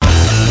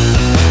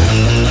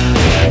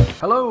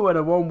and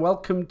a warm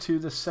welcome to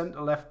the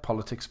Centre Left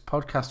Politics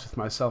podcast with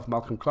myself,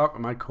 Malcolm Clark,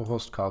 and my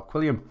co-host, Carl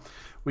Quilliam.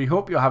 We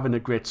hope you're having a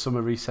great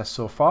summer recess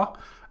so far.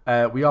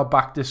 We are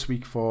back this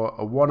week for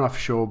a one-off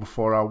show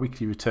before our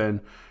weekly return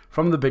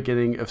from the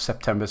beginning of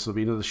September, so there'll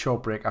be another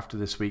short break after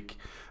this week.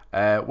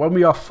 When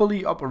we are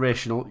fully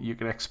operational, you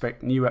can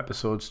expect new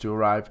episodes to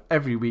arrive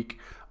every week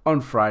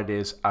on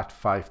Fridays at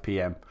 5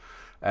 p.m.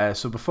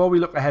 So before we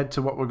look ahead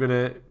to what we're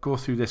going to go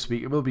through this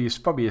week, it will be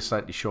probably a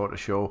slightly shorter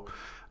show.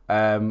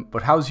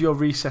 But how's your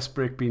recess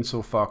break been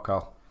so far,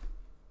 Carl?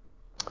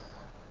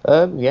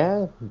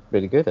 Yeah,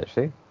 really good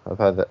actually. I've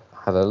had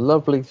a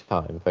lovely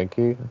time, thank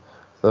you.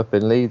 So I've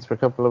been in Leeds for a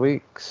couple of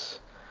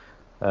weeks.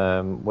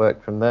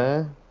 Worked from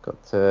there.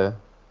 Got to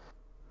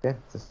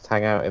just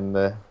hang out in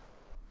the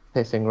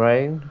pissing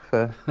rain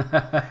for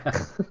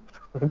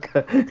a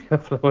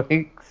couple of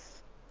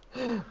weeks.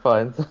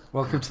 Fine.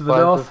 Welcome to the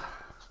north.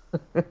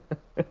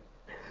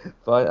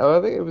 Fine. Oh,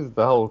 I think it was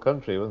the whole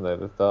country, wasn't it?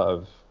 The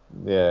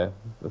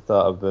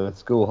start of the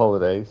school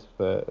holidays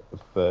for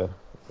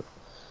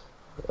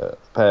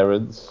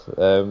parents. It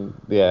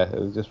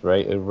was just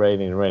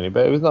raining,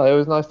 but it was nice. It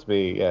was nice to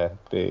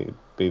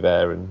be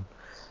there and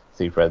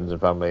see friends and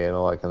family and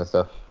all that kind of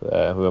stuff.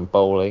 We went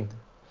bowling.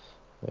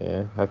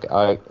 Yeah,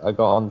 I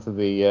got onto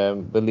the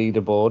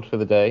leaderboard for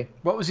the day.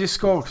 What was your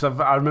score? Because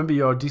I remember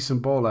you're a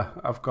decent bowler.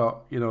 I've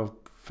got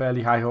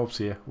fairly high hopes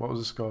here. What was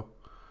the score?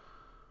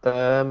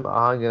 I'm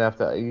gonna have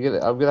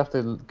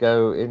to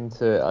go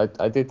into.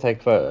 I did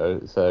take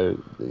photos,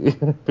 so be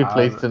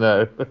pleased to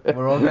know.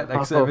 We're all getting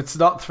excited. If it's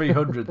not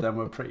 300, then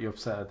we're pretty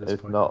upset at this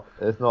point.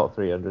 It's not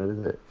 300,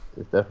 is it?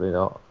 It's definitely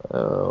not.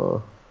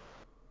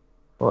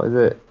 What is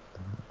it?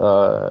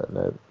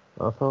 No.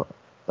 I thought.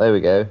 There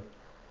we go.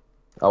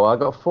 Oh, I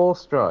got 4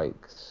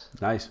 strikes.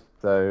 Nice.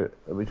 So,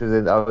 I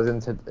was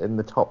in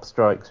the top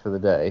strikes for the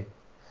day.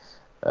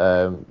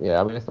 I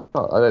mean, it's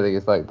not, I don't think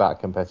it's like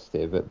that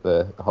competitive at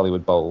the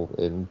Hollywood Bowl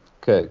in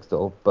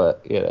Kirkstall,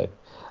 but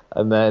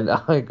and then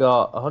I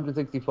got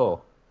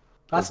 164.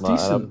 That's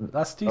decent.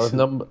 That's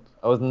decent.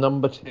 I was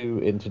number 2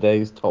 in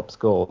today's top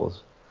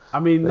scores. I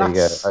mean,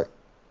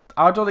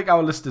 I don't think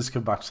our listeners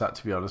can match that,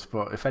 to be honest.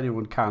 But if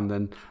anyone can,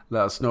 then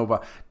let us know.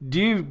 But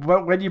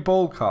when you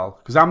bowl, Carl?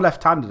 Because I'm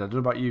left-handed. I don't know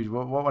about you.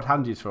 What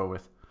hand do you throw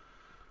with?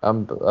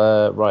 I'm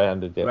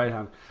right-handed. Yeah. Right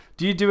hand.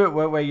 Do you do it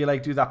where you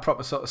do that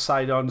proper sort of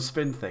side-on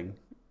spin thing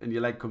and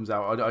your leg comes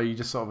out, or are you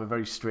just sort of a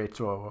very straight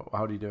throw?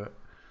 How do you do it?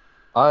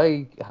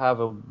 I have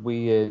a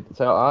weird.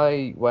 So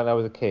when I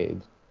was a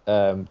kid,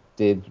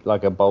 did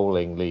like a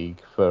bowling league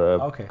for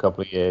a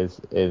couple of years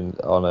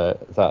on a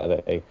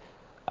Saturday,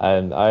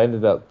 and I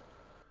ended up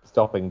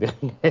stopping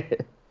doing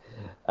it.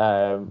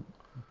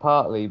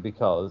 Partly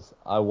because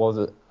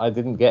I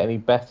didn't get any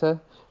better.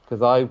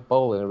 Because I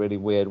bowl in a really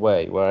weird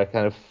way, where I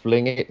kind of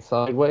fling it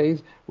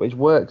sideways, which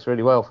works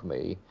really well for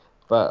me.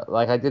 But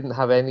I didn't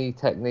have any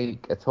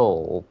technique at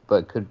all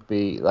that could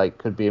be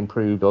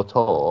improved or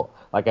taught.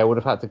 I would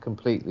have had to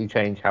completely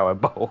change how I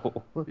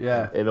bowl,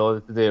 in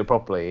order to do it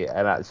properly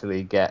and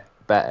actually get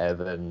better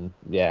than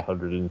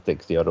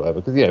 160 or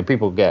whatever. Because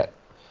people get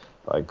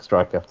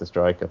strike after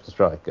strike after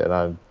strike, and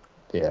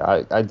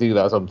I do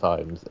that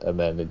sometimes, and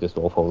then it just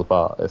all falls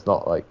apart. It's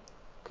not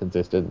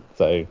consistent,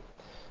 so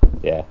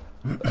yeah.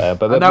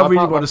 But I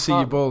really want to see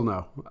you bowl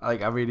now. I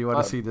really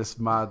want to see this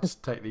mad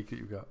technique that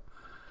you've got.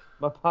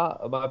 My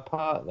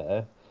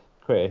partner,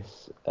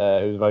 Chris,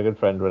 who's my good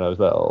friend when I was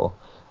little,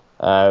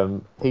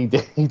 he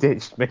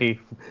ditched me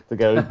to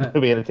go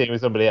be in a team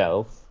with somebody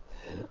else,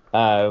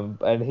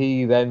 and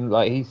he then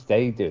he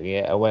stayed doing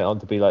it and went on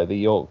to be the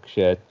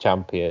Yorkshire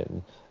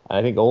champion, and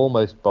I think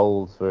almost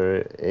bowled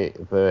for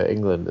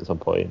England at some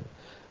point.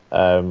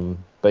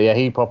 But yeah,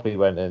 he properly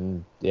went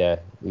and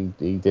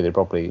he did it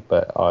properly.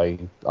 But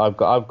I've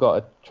got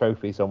a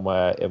trophy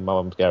somewhere in my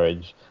mum's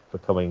garage for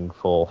coming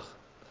 4th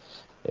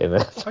in a.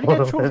 Oh, you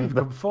get a trophy for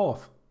coming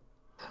 4th?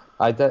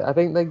 I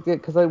think they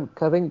did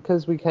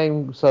because we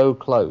came so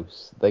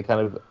close, they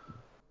kind of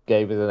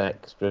gave us an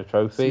extra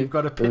trophy. So you've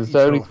got a pity trophy. It was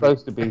only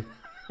supposed to be.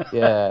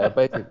 Yeah,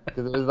 basically,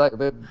 because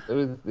it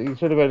was you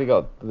should have only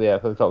got for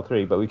the top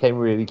 3, but we came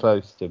really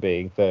close to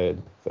being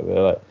 3rd. So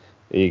they're like,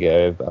 here you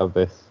go, have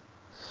this.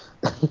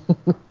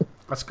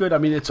 That's good. I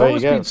mean, it's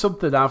always been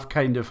something I've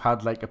kind of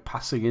had a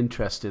passing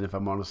interest in, if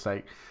I'm honest.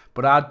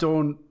 But I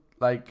don't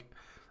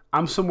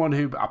I'm someone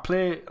who I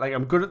play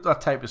I'm good at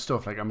that type of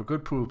stuff. I'm a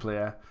good pool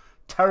player,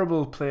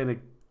 terrible playing at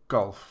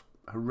golf,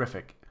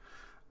 horrific.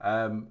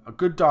 A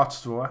good darts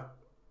thrower,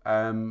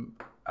 and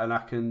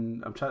I'm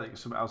trying to think of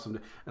something else.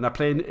 And I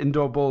play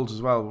indoor bowls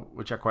as well,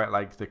 which I quite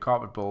like, the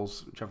carpet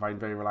bowls, which I find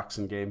very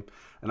relaxing game.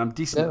 And I'm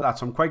decent at that,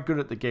 so I'm quite good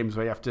at the games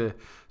where you have to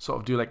sort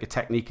of do a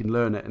technique and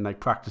learn it and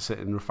practice it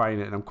and refine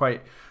it. And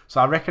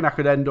so I reckon I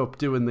could end up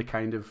doing the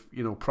kind of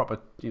proper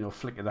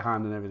flick of the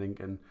hand and everything.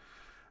 And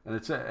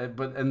it's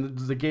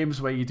the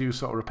games where you do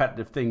sort of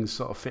repetitive things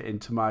sort of fit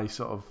into my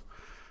sort of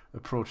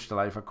approach to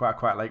life. I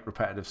quite like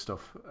repetitive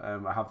stuff.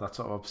 I have that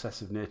sort of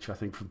obsessive nature, I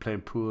think, from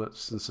playing pool at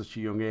such a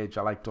young age.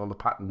 I liked all the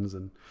patterns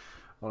and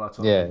all that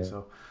sort of thing.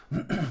 So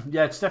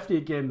yeah, it's definitely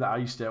a game that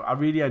I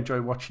really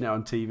enjoy watching it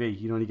on TV.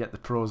 You know, you get the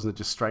pros and they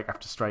just strike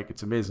after strike.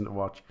 It's amazing to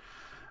watch.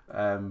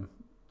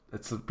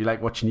 It'd be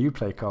like watching you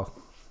play, Carl.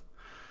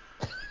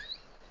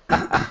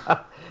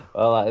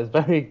 Well, that is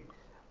very,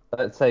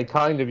 let's say,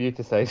 kind of you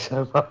to say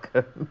so,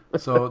 Malcolm.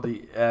 So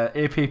the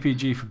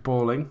APPG for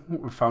bowling,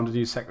 we found a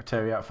new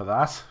secretariat for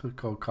that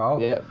called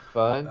Carl. Yeah,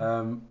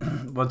 fine.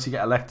 Once you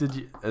get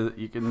elected,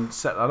 you can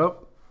set that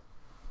up.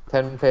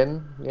 10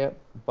 pin, yeah,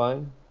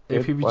 fine.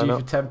 Good. APPG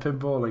for 10 pin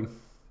bowling.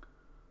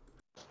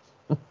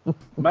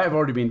 Might have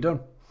already been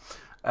done.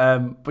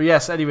 But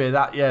yes, anyway,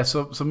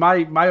 so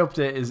my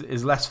update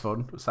is less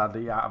fun,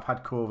 sadly. I've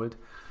had COVID.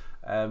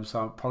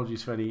 So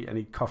apologies for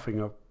any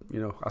coughing up. You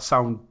know, I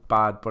sound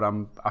bad, but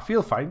I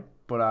feel fine,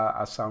 but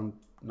I sound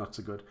not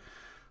so good.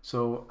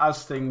 So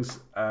as things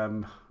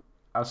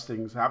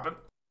happen,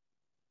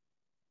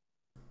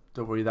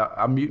 don't worry that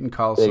I'm muting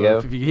Carl. So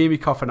if you hear me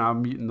coughing,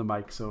 I'm muting the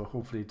mic. So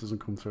hopefully it doesn't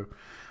come through.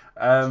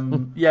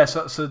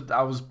 So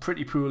I was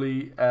pretty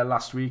poorly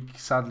last week,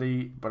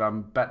 sadly, but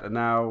I'm better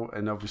now,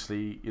 and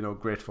obviously, you know,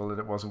 grateful that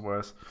it wasn't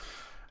worse.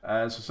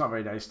 So it's not a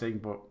very nice thing,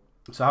 but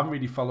so I haven't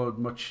really followed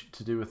much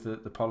to do with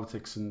the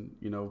politics, and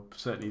you know,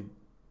 certainly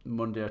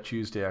Monday or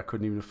Tuesday I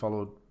couldn't even have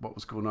followed what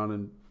was going on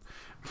in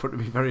front of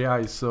me very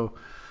eyes. So,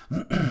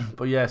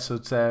 but yeah, so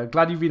it's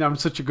glad you've been having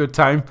such a good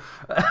time.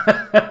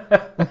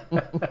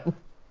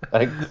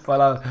 Thanks.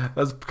 Well,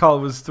 as Carl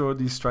was throwing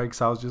these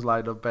strikes, I was just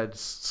lying on bed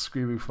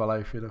screaming for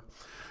life, you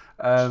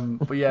know.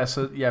 But yeah,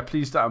 so yeah,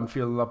 pleased that I'm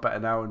feeling a lot better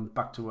now and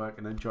back to work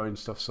and enjoying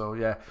stuff. So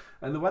yeah,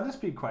 and the weather's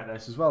been quite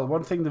nice as well.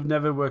 One thing they've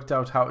never worked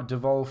out how to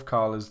devolve,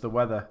 Carl, is the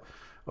weather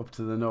up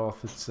to the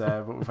north. It's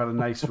but we've had a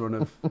nice run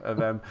of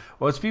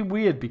well, it's been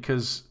weird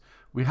because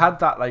we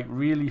had that like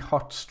really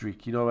hot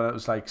streak, you know, when it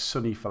was like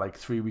sunny for like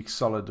 3 weeks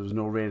solid. There was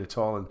no rain at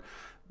all, and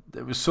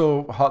it was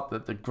so hot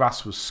that the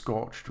grass was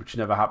scorched, which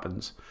never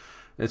happens.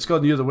 It's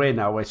gone the other way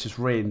now, where it's just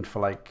rained for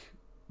like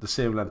the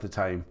same length of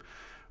time,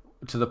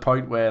 to the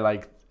point where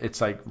like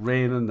it's like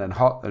raining then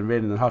hot, then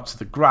raining then hot. So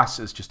the grass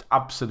is just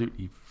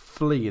absolutely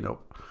fleeing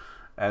up,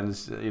 and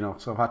you know,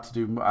 so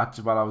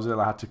while I was ill,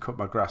 I had to cut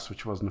my grass,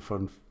 which wasn't a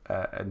fun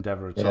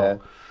endeavour at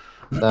all.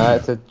 No, I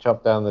had to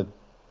chop down the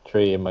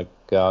tree in my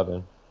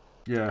garden.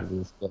 Yeah,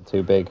 it's got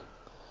too big.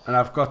 And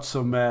I've got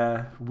some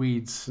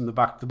weeds in the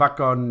back. The back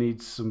garden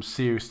needs some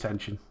serious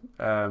attention.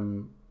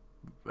 And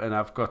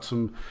I've got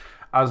some.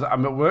 As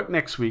I'm at work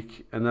next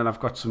week, and then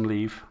I've got some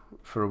leave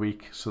for a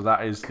week, so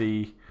that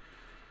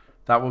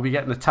will be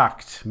getting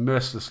attacked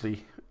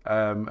mercilessly,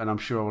 and I'm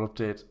sure I'll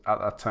update at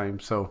that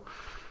time. So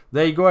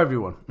there you go,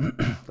 everyone.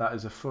 That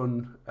is a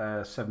fun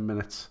 7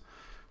 minutes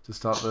to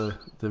start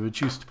the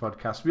reduced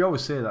podcast. We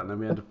always say that, and then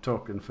we end up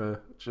talking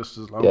for just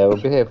as long. Yeah, we'll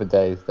be here for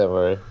days. Don't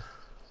worry.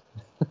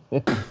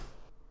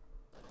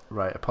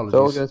 Right, apologies.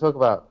 So what are we going to talk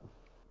about?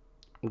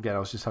 Again, I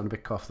was just having a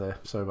bit cough there.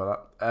 Sorry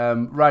about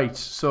that. Right,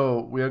 so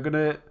we're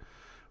gonna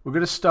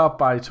start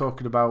by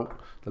talking about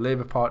the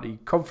Labour Party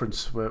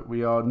conference.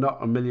 We are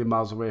not a million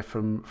miles away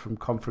from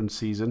conference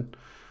season,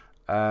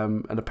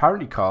 and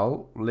apparently,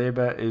 Carl,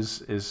 Labour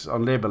is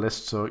on Labour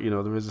list, so you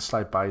know there is a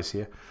slight bias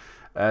here,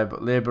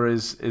 but Labour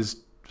is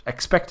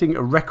expecting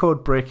a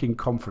record-breaking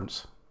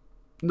conference.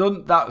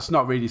 That's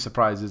not really a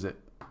surprise, is it?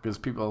 Because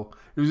people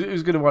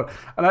who's going to want,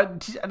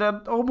 and I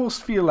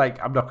almost feel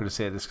like I'm not going to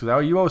say this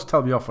because you always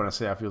tell me off when I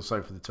say I feel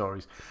sorry for the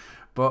Tories,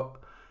 but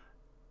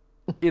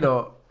you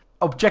know.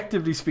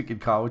 Objectively speaking,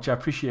 Carl, which I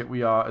appreciate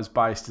we are as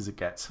biased as it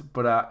gets,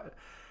 but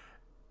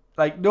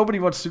like nobody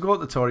wants to go to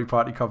the Tory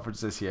party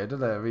conference this year, do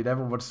they? I mean,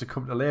 everyone wants to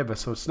come to Labour,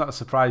 so it's not a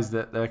surprise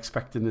that they're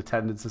expecting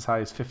attendance as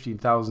high as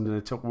 15,000, and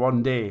it took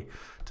one day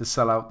to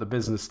sell out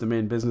the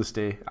main business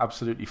day.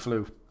 Absolutely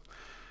flew.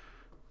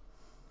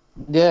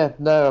 Yeah,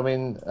 no, I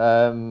mean,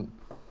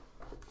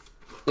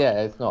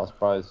 yeah, it's not a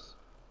surprise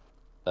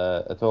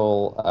at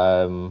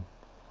all.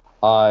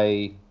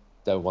 I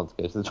don't want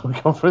to go to the Tory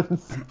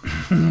conference.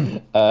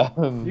 You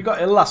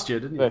got ill last year,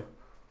 didn't you?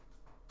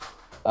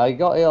 I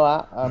got ill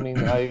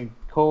I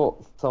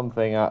caught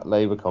something at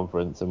Labour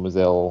conference and was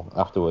ill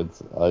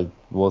afterwards. I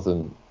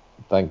wasn't,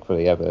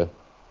 thankfully, ever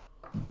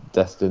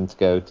destined to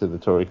go to the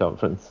Tory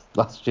conference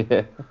last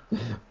year.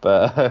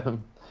 But no,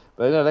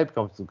 Labour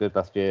conference was good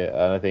last year,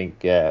 and I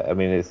think, yeah, I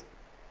mean, it's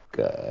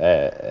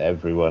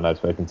everyone I've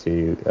spoken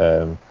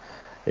to,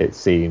 it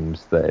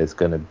seems that it's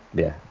going to,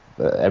 yeah,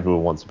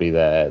 everyone wants to be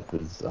there.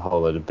 There's a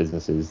whole load of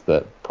businesses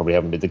that probably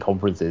haven't been to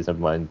conferences, never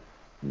mind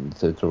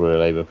to Royal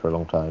Labour for a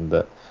long time,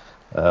 that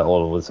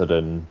all of a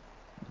sudden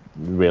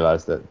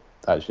realise that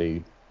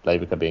actually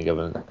Labour can be in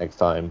government next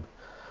time,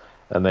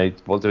 and they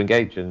want to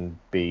engage and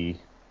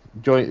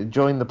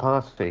join the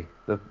party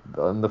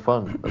and the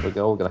fun that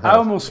we're all going to have. I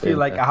almost feel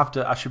like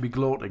I should be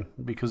gloating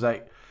because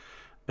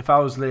if I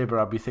was Labour,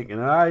 I'd be thinking,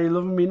 you're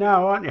loving me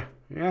now, aren't you?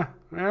 Yeah.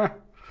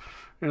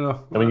 You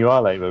know, I mean, you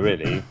are Labour,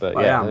 really, but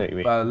I yeah, am. I know what you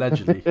mean. Well,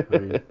 allegedly. I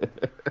mean.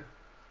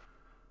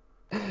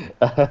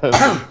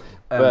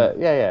 But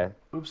yeah.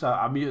 Oops,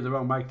 I muted the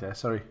wrong mic there.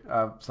 Sorry,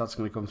 so that's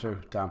going to come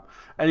through. Damn.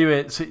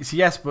 Anyway, so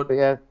yes, but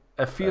yeah,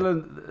 a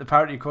feeling,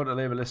 apparently according to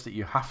Labour list, that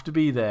you have to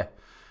be there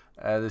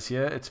this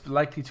year. It's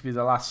likely to be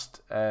the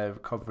last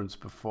conference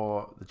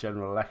before the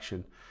general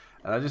election.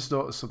 And I just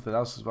noticed something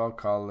else as well,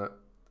 Carl,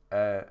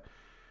 that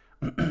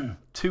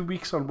 2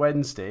 weeks on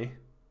Wednesday,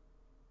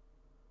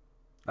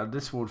 and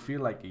this won't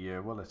feel like a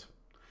year, will it?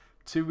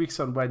 2 weeks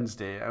on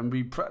Wednesday,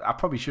 and I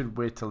probably should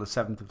wait till the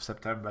 7th of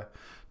September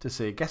to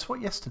say, guess what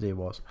yesterday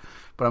was?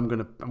 But I'm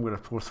gonna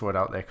throw it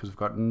out there because we've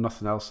got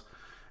nothing else.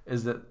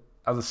 Is that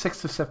on the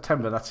 6th of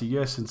September? That's a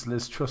year since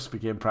Liz Truss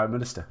became Prime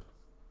Minister.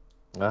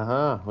 We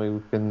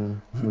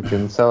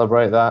can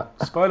celebrate that.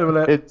 Spoiler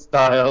alert. In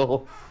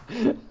style.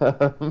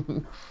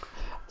 Shouldn't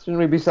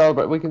we be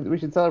celebrate? We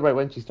should celebrate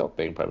when she stopped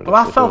being Prime Minister.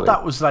 Well, I felt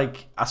that was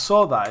like, I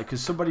saw that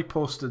because somebody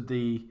posted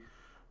the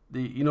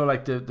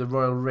like the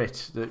royal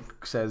writ that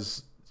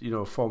says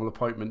formal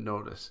appointment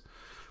notice.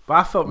 But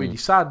I felt really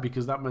sad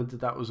because that meant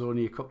that was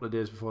only a couple of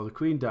days before the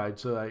Queen died.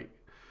 So like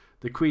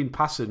the Queen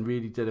passing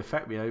really did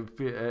affect me.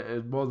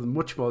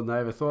 Much more than I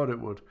ever thought it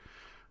would.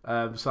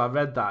 So I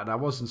read that and I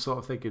wasn't sort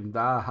of thinking,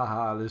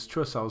 Liz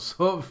Truss. I was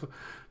sort of a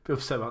bit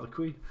upset about the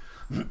Queen.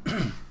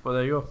 Well,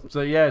 there you go.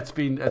 So yeah,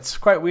 it's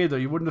quite weird though.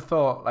 You wouldn't have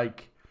thought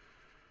like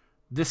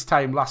this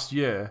time last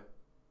year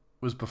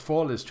was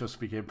before Liz Truss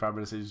became Prime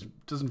Minister. It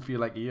doesn't feel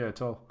like a year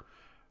at all.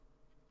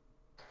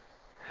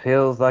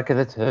 Feels like an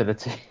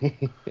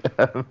eternity.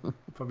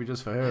 Probably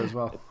just for her as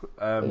well.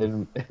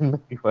 In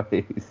many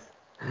ways.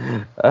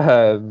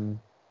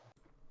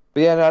 But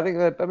yeah, no, I think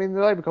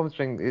the Labour conference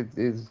thing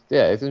is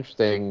it's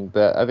interesting.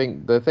 But I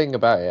think the thing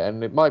about it,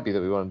 and it might be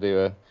that we want to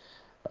do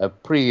a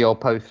pre or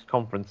post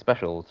conference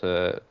special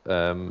to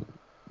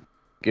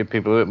give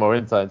people a bit more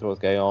insight into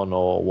what's going on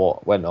or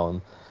what went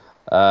on.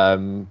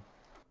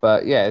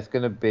 But yeah, it's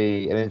going to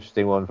be an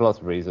interesting one for lots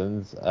of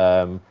reasons.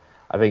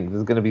 I think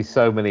there's going to be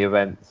so many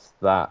events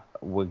that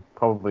we're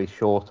probably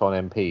short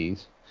on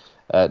MPs.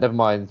 Never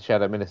mind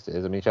shadow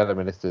ministers. I mean, shadow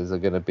ministers are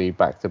going to be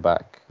back to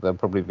back. They'll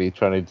probably be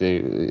trying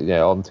to do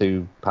on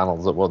 2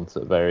 panels at once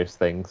at various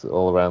things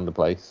all around the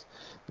place,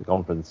 the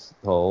conference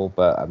hall.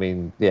 But I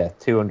mean,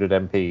 200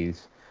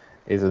 MPs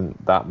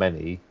isn't that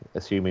many,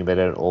 assuming they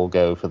don't all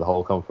go for the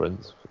whole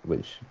conference,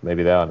 which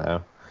maybe they are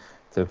now,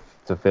 to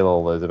fill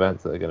all those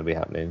events that are going to be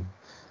happening.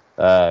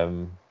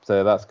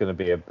 So that's going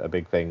to be a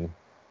big thing.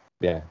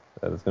 Yeah,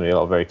 there's going to be a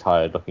lot of very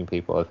tired-looking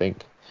people, I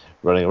think,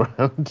 running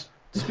around.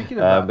 Speaking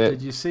of that,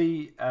 did you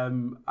see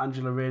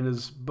Angela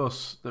Rayner's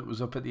bus that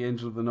was up at the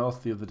Angel of the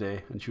North the other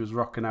day, and she was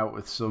rocking out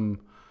with some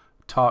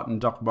tartan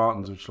Doc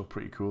Martens, which looked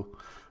pretty cool.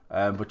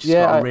 But she's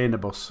got a Rayner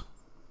bus.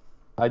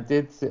 I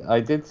did see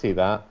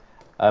that.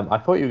 I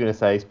thought you were going to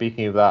say,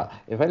 speaking of that,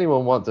 if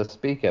anyone wants a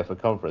speaker for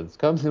conference,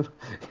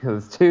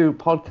 there's 2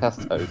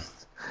 podcast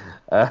hosts.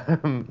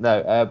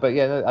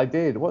 But I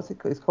did. What's it?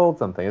 It's called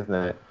something, isn't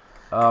it?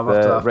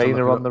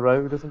 Rayner on the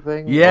Road or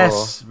something?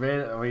 Yes.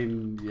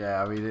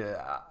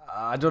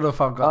 I don't know if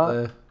I've got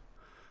the...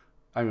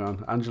 Hang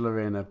on. Angela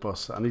Rayner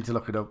bus. I need to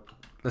look it up.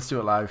 Let's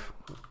do it live.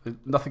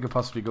 Nothing could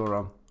possibly go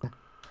wrong.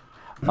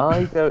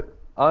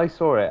 I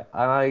saw it,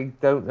 and I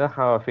don't know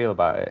how I feel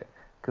about it,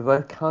 because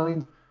I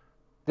kind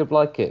of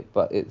like it,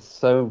 but it's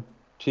so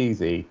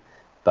cheesy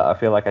that I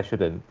feel like I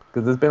shouldn't.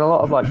 Because there's been a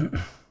lot of like...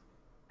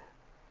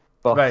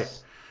 bus. Right.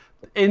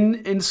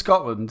 In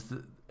Scotland,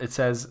 it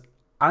says...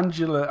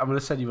 Angela, I'm going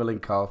to send you a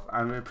link, Carl.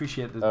 I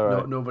appreciate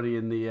that nobody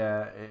in the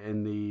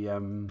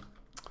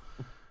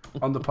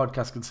on the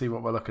podcast can see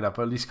what we're looking at,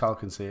 but at least Carl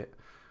can see it.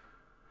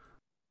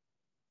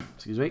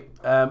 Excuse me.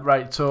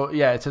 Right, so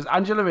yeah, it says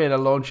Angela Rayner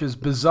launches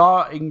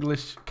bizarre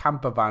English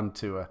camper van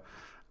tour,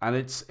 and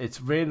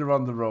it's Rayner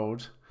on the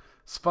Road,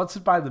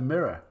 sponsored by the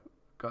Mirror.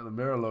 Got the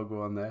Mirror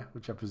logo on there,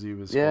 which I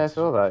presume is sponsored. Yeah, I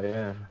saw that.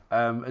 Yeah.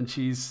 And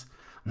she's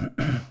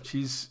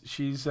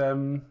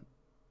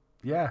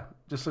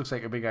just looks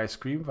like a big ice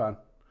cream van.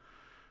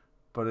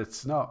 But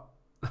it's not.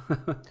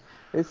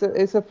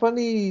 It's a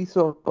funny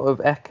sort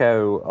of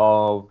echo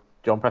of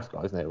John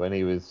Prescott, isn't it? When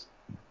he was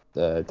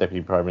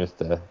Deputy Prime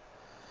Minister,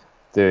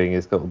 doing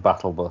his little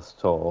battle bus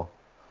tour.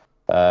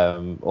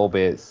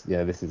 Albeit,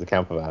 this is a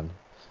camper van.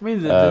 I mean,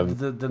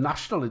 the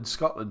National in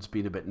Scotland's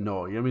been a bit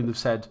naughty. I mean, they've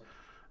said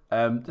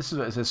this is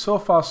what it says. So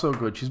far, so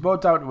good. She's more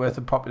down to earth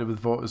and popular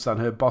with voters than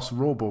her boss,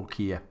 Robo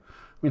Kia. I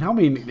mean, how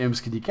many nicknames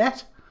can you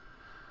get?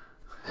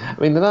 I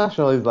mean, the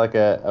National is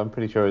I'm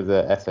pretty sure is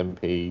a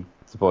SNP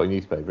supporting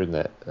newspaper, isn't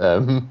it?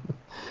 And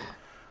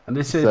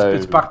this is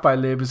it's backed by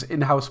Labour's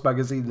in-house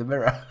magazine, The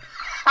Mirror.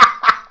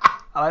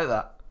 I like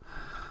that.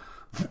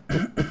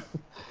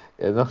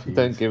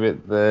 Don't give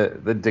it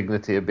the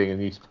dignity of being a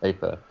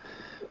newspaper.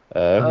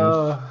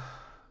 Oh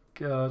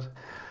God!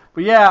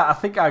 But yeah, I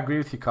think I agree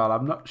with you, Carl.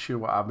 I'm not sure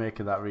what I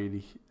make of that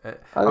really.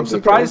 I'm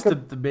surprised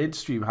the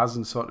mainstream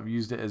hasn't sort of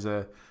used it as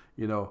a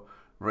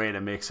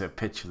Rayner makes a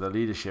pitch for the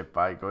leadership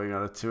by going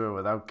on a tour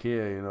without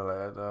Keir,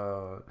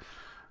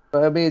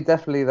 But I mean,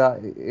 definitely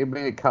that.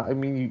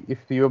 If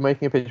you were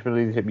making a pitch for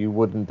leadership, you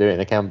wouldn't do it in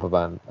a camper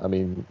van. I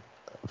mean,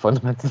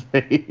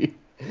 fundamentally.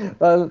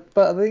 But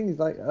the thing is,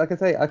 like I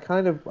say, I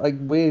kind of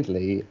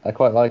weirdly, I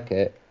quite like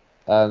it,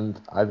 and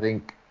I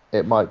think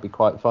it might be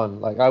quite fun.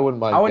 Like I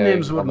wouldn't mind Our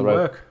names going on the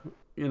wouldn't road. work,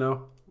 you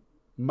know.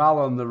 Mal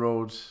on the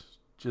road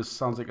just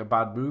sounds like a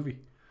bad movie.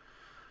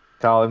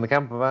 Carl in the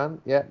camper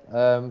van, yeah.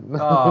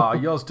 Ah,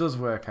 yours does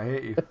work. I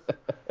hate you.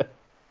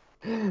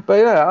 But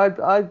yeah,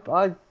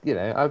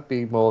 I'd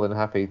be more than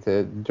happy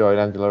to join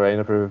Angela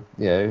Rayner for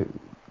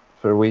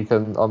a week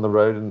on the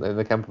road in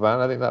the camper van.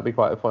 I think that'd be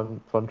quite a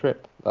fun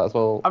trip. That's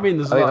all. I mean,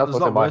 there's I a think lot, that's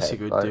there's a what's lot in my worse you head.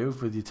 could Like, do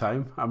with your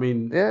time. I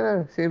mean, yeah,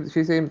 no,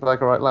 she seems like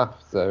a right laugh,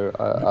 so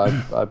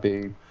I'd be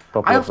I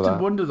probably up for often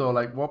that. wonder though,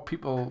 like what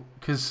people,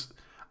 because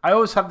I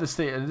always have this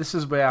thing, and this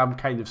is where I'm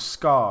kind of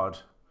scarred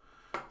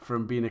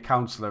from being a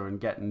counsellor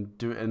and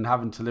and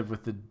having to live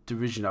with the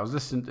division. I was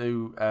listening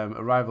to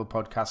a rival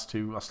podcast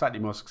who are slightly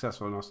more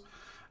successful than us,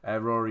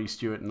 Rory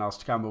Stewart and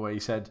Alistair Campbell, where he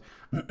said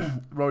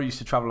Rory used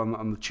to travel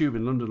on the tube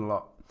in London a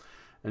lot,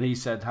 and he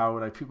said how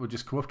like people would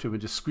just come up to him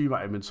and just scream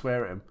at him and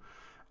swear at him,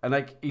 and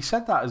like he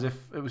said that as if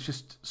it was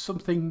just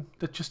something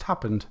that just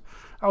happened.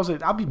 I was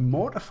like, I'd be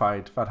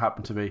mortified if that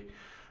happened to me,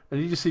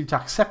 and he just seemed to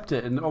accept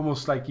it and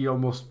almost like he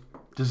almost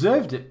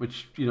deserved it,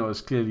 which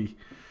is clearly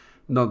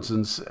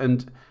nonsense.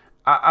 And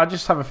I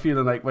just have a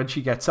feeling like when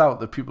she gets out,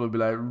 that people will be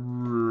like,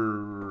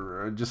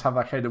 and just have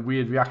that kind of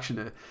weird reaction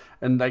to it.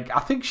 And like, I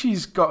think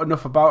she's got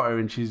enough about her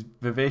and she's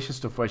vivacious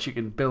stuff where she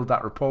can build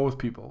that rapport with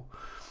people.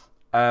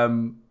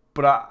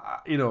 But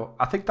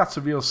I think that's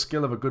a real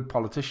skill of a good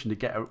politician to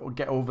get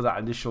over that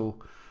initial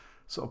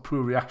sort of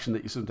poor reaction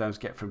that you sometimes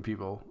get from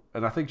people.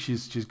 And I think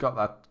she's got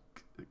that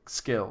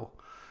skill.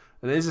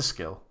 It is a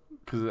skill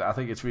because I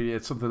think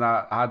it's something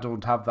I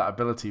don't have that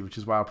ability, which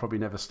is why I'll probably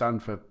never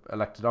stand for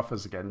elected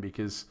office again.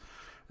 Because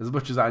as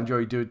much as I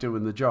enjoy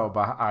doing the job,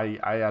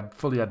 I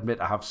fully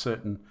admit I have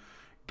certain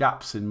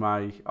gaps in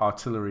my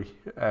artillery,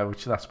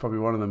 which that's probably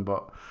one of them.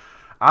 But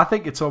I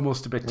think it's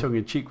almost a bit tongue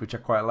in cheek, which I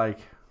quite like.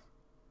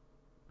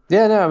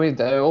 Yeah, no, I mean,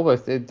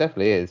 it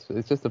definitely is.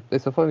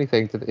 It's a funny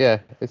thing yeah.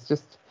 It's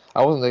just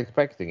I wasn't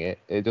expecting it.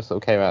 It just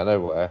sort of came out of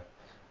nowhere,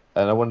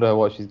 and I wonder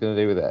what she's going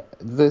to do with it.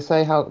 Does it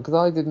say how? Because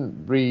I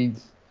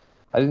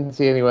didn't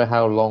see anywhere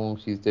how long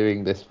she's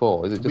doing this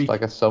for. Is It's it a just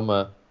like week. a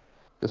summer,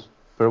 just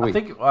for a I week?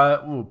 think,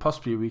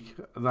 possibly a week,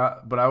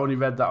 but I only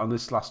read that on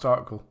this last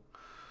article.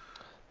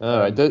 All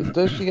right. Um,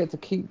 Does she get to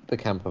keep the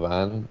camper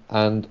van?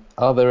 And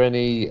are there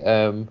any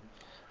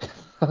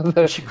are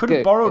there, she could have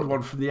get, borrowed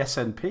one from the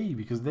SNP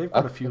because they've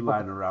got a few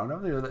lying around,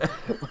 haven't they?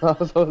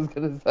 that's what I was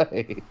going to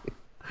say.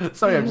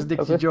 Sorry, I've just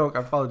nicked your joke.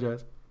 I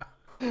apologise.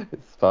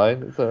 It's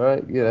fine. It's all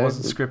right. It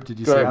wasn't scripted,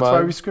 you see. Great That's why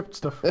we minds. script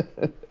stuff. But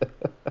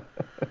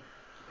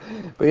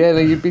yeah, no,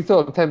 you'd be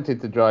sort of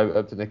tempted to drive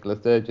up to Nicola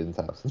Sturgeon's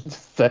house and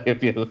just say if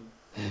Do you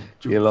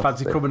you lost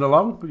fancy it. coming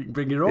along? You can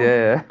bring your own.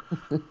 Yeah.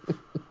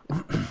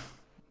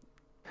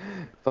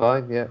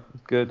 Fine. Yeah.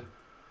 Good.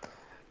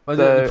 Well,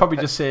 they'd So probably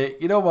just say,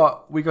 you know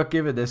what, we got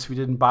given this, we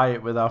didn't buy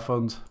it with our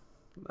funds.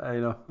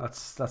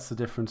 That's the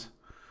difference.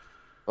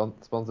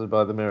 sponsored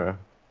by the Mirror.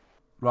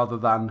 Rather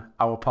than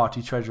our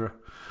party treasurer.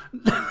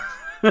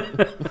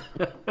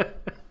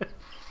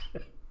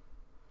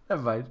 Never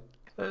mind.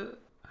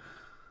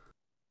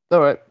 All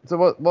right.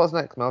 So what's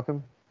next,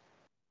 Malcolm?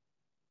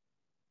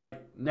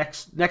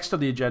 Next on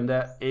the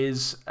agenda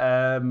is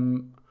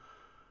the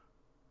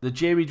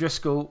Jamie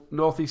Driscoll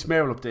Northeast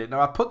Mayoral update.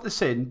 Now I put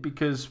this in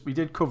because we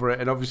did cover it,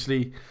 and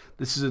obviously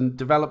this is a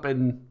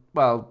developing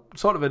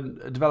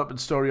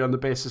story on the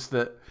basis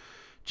that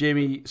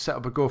Jamie set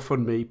up a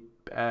GoFundMe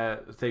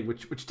thing,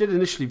 which did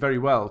initially very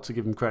well, to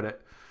give him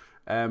credit.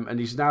 And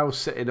he's now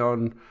sitting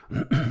on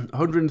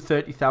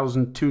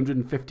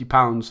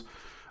 £130,250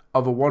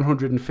 of a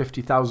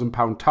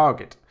 £150,000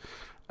 target.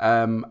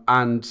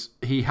 And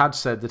he had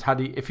said that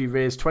if he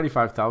raised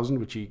 25,000,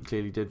 which he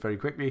clearly did very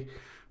quickly,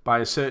 by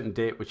a certain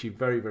date, which he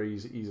very, very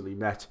easily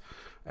met,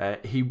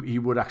 he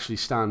would actually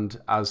stand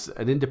as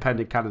an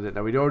independent candidate.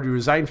 Now, he'd already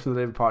resigned from the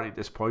Labour Party at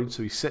this point,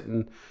 so he's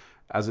sitting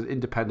as an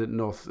independent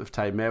North of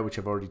Tyne Mayor, which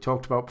I've already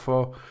talked about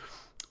before.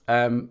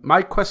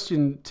 My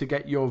question to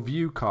get your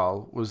view,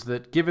 Carl, was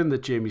that given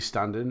that Jamie's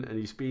standing and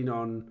he's been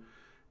on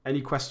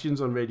Any Questions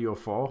on Radio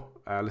 4,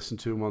 listen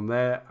to him on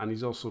there, and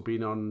he's also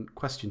been on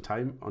Question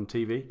Time on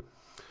TV.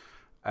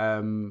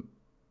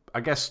 I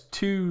guess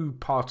two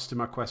parts to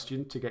my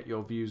question to get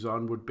your views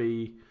on would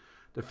be,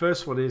 the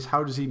first one is,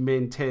 how does he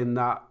maintain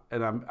that,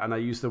 and I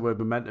use the word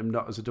momentum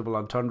not as a double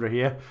entendre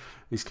here,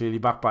 he's clearly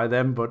backed by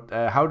them, but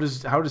how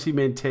does he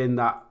maintain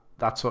that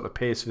sort of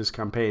pace of his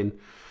campaign?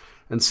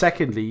 And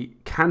secondly,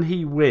 can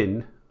he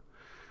win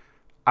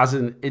as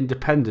an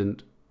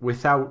independent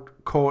without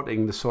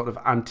courting the sort of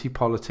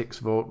anti-politics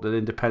vote that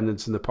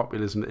independents and the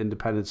populism that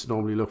independents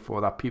normally look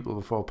for, that people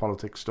before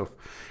politics stuff?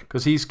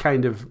 Because he's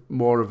kind of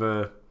more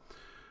of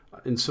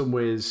in some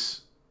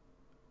ways,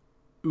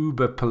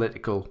 uber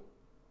political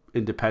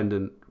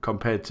independent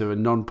compared to a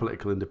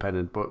non-political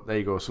independent. But there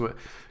you go. So a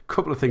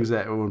couple of things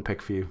there I won't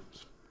pick for you.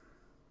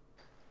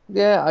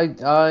 Yeah,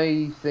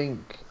 I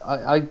think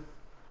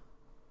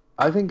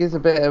I think it's a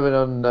bit of an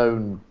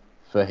unknown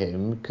for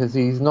him because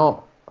he's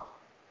not.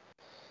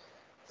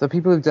 So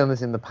people who've done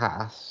this in the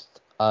past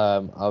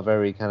are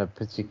very kind of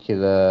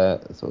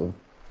particular sort of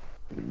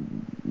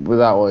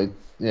without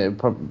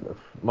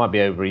might be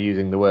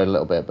overusing the word a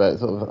little bit, but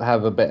sort of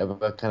have a bit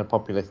of a kind of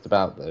populist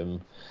about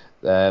them.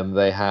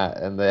 They have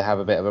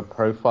a bit of a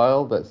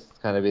profile that's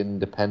kind of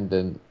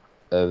independent,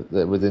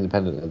 that was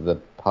independent of the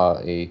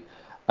party.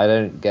 I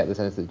don't get the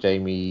sense that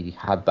Jamie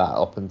had that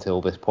up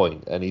until this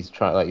point, and he's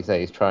trying, like you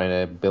say, he's trying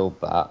to build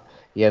that.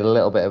 He had a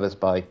little bit of a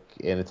spike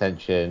in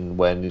attention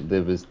when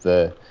there was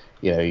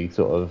he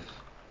sort of,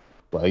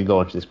 well, he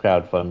launched this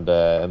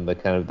crowdfunder, and the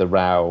kind of the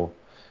row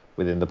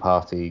within the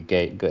party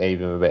gave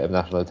him a bit of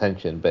national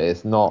attention, but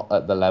it's not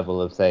at the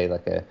level of, say,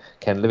 like a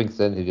Ken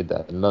Livingstone who did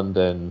that in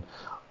London,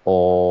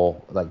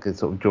 or like a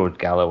sort of George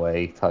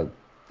Galloway type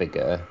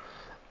figure.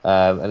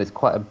 And it's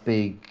quite a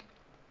big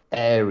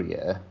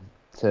area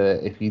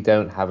to, if you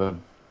don't have a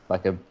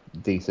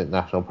decent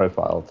national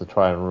profile, to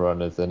try and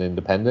run as an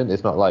independent.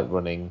 It's not like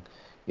running,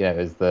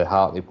 as the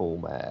Hartlepool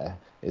mayor.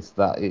 It's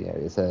that,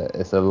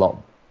 it's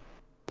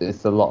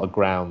a lot of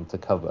ground to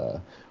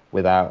cover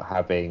without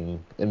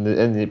having,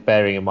 and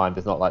bearing in mind,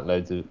 there's not like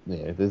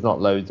there's not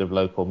loads of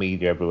local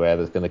media everywhere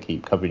that's going to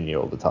keep covering you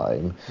all the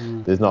time.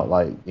 There's not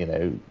like,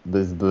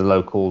 there's the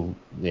local,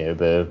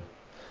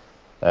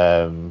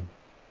 um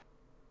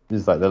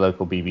there's like the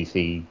local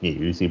BBC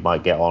news you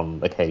might get on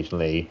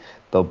occasionally.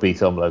 There'll be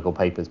some local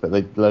papers, but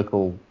the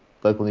local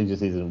news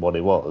just isn't what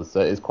it was.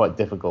 So it's quite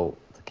difficult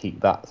to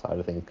keep that side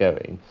of things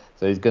going.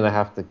 So he's going to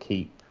have to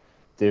keep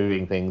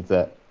doing things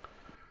that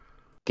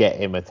get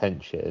him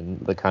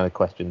attention, the kind of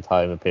question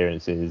time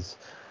appearances.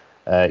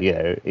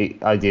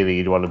 Ideally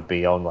you'd want to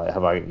be on like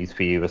Have I Got News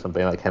for You or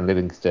something. Like Ken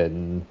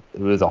Livingstone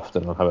was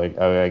often on Have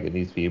I Got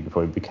News for You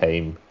before he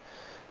became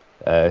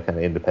kind of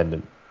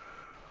independent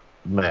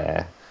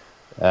mayor.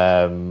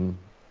 And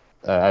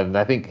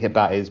I think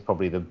that is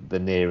probably the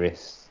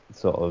nearest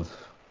sort of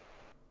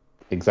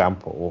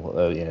example,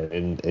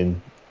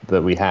 in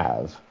that we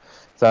have.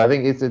 So I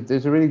think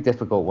it's a really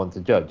difficult one to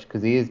judge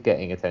because he is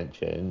getting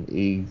attention.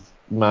 He's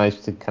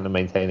managed to kind of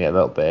maintain it a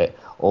little bit,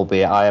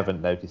 albeit I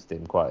haven't noticed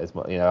him quite as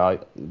much.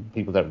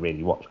 People don't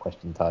really watch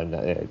Question Time.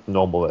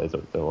 Normal is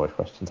don't watch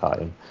Question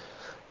Time.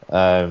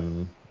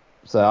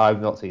 So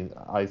I've not seen.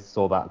 I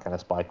saw that kind of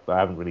spike, but I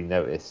haven't really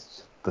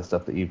noticed the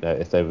stuff that you've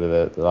noticed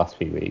over the last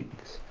few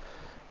weeks.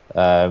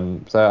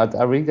 So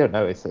I really don't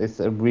know. It's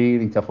a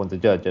really tough one to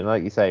judge. And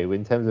like you say,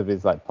 in terms of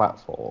his like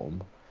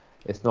platform,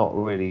 it's not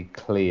really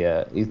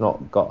clear. He's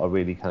not got a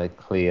really kind of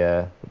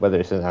clear, whether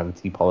it's an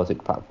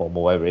anti-politic platform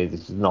or whatever it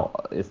is.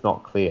 It's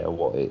not clear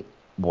what it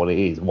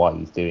is, why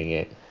he's doing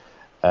it.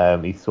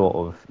 He's sort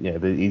of,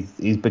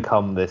 he's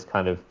become this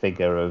kind of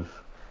figure of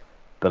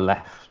the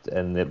left,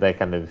 and they're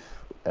kind of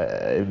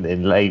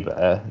in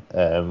Labour,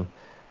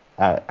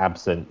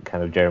 absent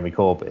kind of Jeremy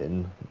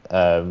Corbyn,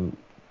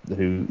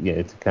 who,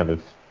 to kind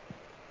of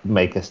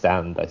make a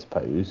stand, I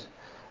suppose,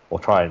 or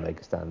try and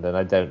make a stand. And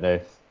I don't know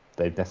if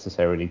they've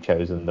necessarily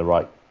chosen the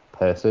right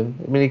person.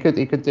 I mean,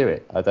 he could do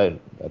it. I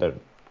don't,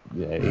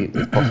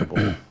 it's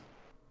possible,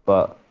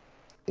 but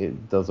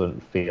it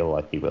doesn't feel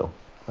like he will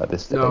at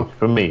this stage, No.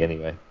 for me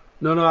anyway.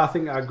 No, I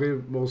think I agree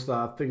with most of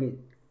that. I think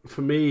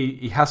for me,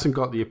 he hasn't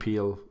got the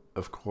appeal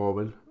of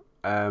Corbyn,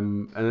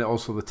 and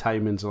also the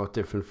timing's a lot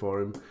different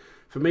for him.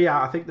 For me,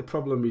 I think the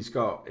problem he's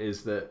got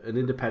is that an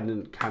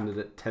independent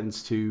candidate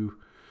tends to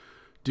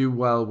do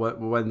well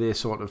when they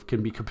sort of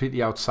can be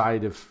completely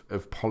outside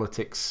of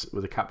politics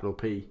with a capital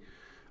P.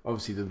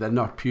 Obviously, they're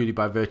not purely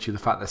by virtue of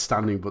the fact they're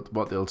standing, but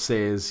what they'll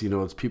say is,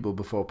 it's people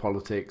before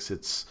politics.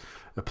 It's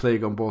a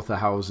plague on both the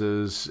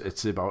houses.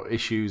 It's about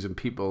issues and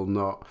people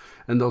not,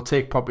 and they'll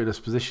take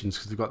populist positions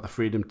because they've got the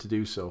freedom to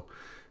do so.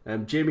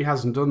 Jamie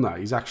hasn't done that.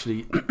 He's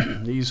actually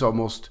he's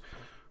almost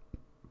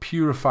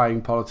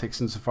purifying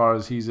politics insofar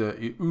as he's a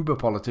uber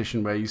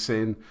politician, where he's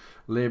saying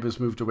Labour's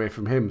moved away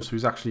from him, so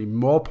he's actually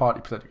more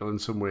party political in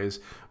some ways,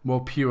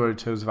 more pure in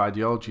terms of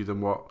ideology than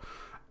what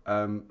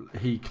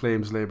he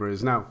claims Labour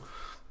is now.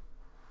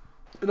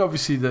 And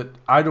obviously that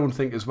I don't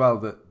think as well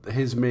that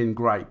his main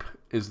gripe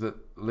is that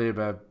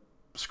Labour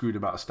screwed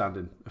him out of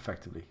standing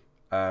effectively.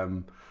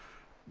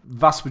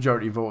 Vast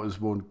majority of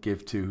voters won't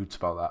give two hoots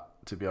about that,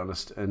 to be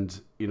honest. And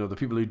the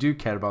people who do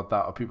care about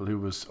that are people who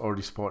was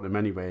already supporting him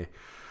anyway.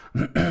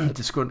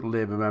 Disgruntled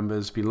Labour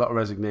members, been a lot of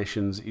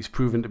resignations. He's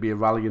proven to be a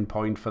rallying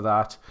point for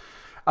that.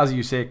 As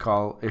you say,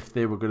 Carl, if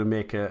they were going to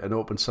make an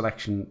open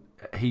selection,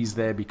 he's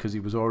there because he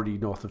was already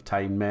North of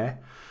Tyne mayor.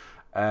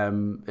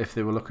 If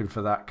they were looking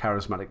for that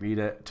charismatic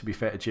leader, to be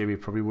fair to Jamie,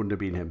 it probably wouldn't have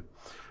been him.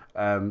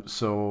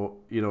 So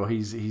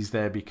he's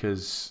there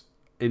because,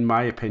 in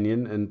my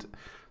opinion, and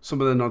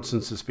some of the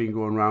nonsense that's been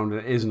going around,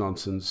 and it is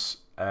nonsense,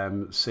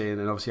 saying,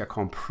 and obviously I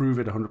can't prove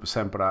it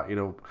 100%, but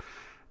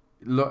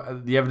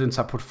look, the evidence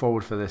I put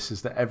forward for this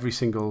is that every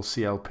single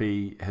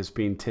CLP has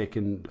been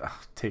taken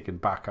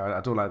back.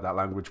 I don't like that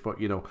language, but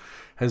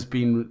has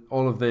been,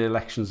 all of the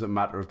elections that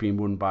matter have been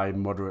won by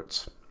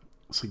moderates.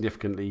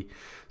 Significantly,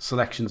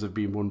 selections have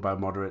been won by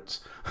moderates.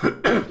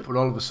 But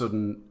all of a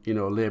sudden,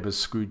 Labour's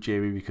screwed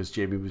Jamie because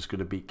Jamie was going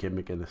to beat Kim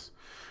McGuinness.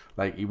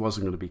 Like, he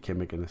wasn't going to beat Kim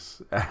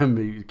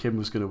McGuinness. Kim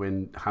was going to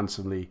win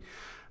handsomely,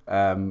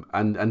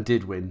 and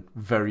did win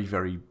very,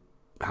 very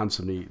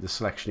handsomely the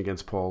selection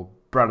against Paul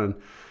Brannan.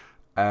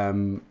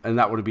 And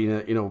that would have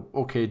been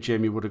okay,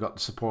 Jamie would have got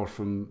the support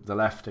from the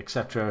left,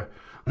 etc.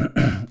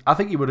 I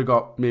think he would have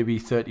got maybe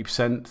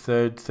 30%,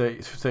 33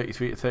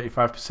 to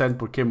 35%,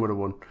 but Kim would have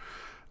won.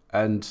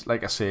 And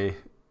like I say,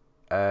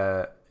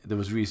 there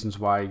was reasons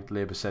why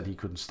Labour said he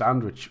couldn't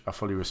stand, which I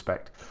fully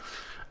respect.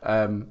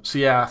 So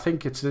yeah, I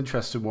think it's an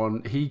interesting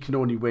one. He can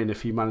only win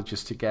if he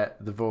manages to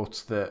get the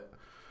votes that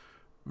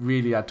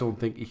really I don't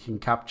think he can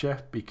capture,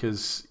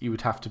 because he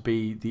would have to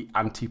be the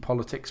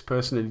anti-politics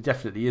person, and he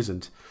definitely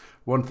isn't.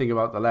 One thing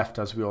about the left,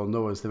 as we all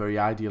know, is they're very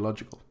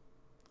ideological,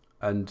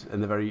 and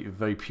they're very,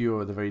 very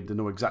pure. They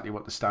know exactly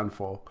what they stand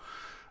for.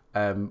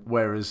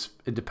 Whereas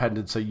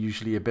independents are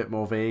usually a bit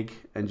more vague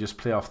and just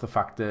play off the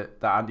fact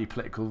that that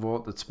anti-political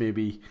vote that's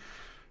maybe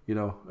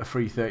a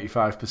free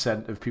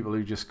 35% of people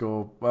who just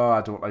go, well,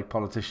 I don't like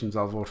politicians,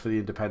 I'll vote for the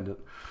independent.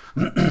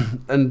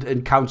 And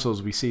in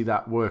councils, we see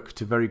that work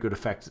to very good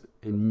effect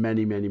in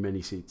many, many,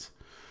 many seats.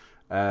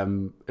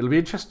 It'll be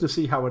interesting to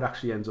see how it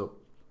actually ends up.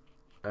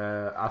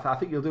 I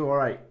think you'll do all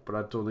right, but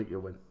I don't think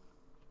you'll win.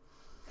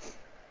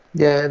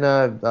 Yeah,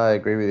 no, I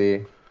agree with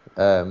you.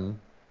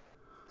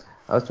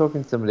 I was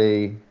talking to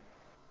somebody.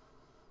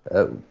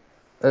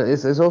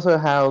 It's also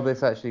how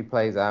this actually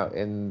plays out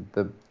in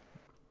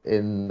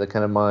the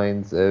kind of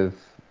minds of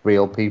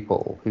real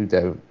people who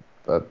don't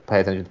pay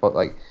attention to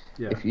like.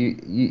 Yeah. If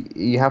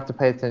you have to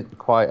pay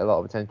quite a lot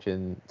of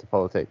attention to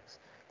politics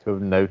to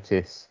have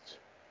noticed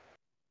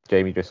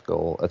Jamie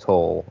Driscoll at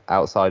all,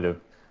 outside of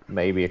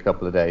maybe a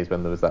couple of days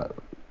when there was that.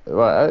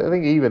 Well, I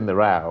think even the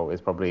row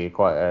is probably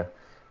quite a.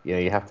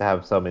 You have to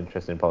have some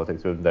interest in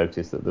politics to have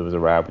noticed that there was a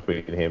row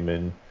between him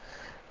and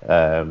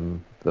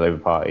the Labour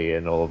Party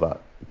and all of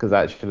that. Because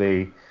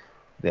actually,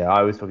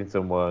 I was talking to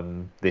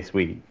someone this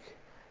week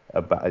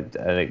about,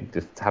 and it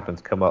just happened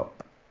to come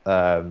up,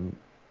 and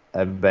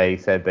they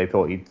said they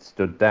thought he'd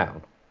stood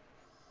down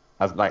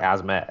as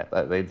mayor.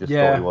 Like, they just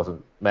thought he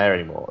wasn't mayor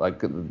anymore.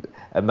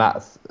 And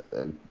that's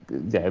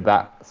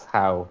that's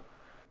how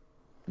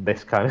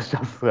this kind of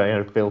stuff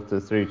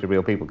filters through to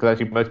real people, because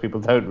actually most people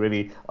don't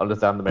really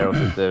understand the mayoral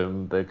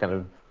system, the kind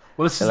of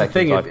this is the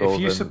thing. If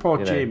you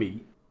support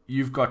Jamie,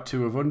 you've got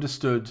to have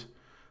understood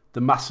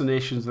the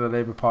machinations of the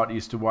Labour Party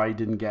as to why he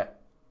didn't get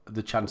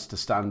the chance to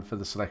stand for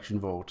the selection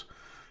vote.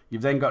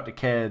 You've then got to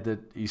care that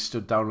he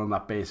stood down on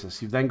that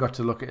basis. You've then got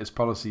to look at his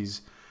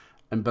policies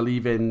and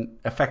believe in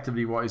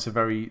effectively what is a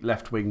very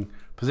left-wing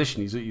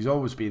position. He's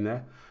always been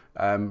there.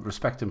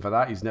 Respect him for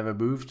that. He's never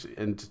moved.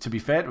 And to be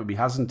fair to him, he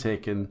hasn't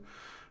taken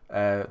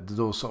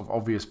those sort of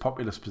obvious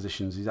populist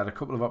positions. He's had a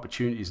couple of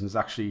opportunities and has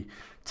actually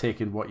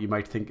taken what you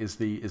might think is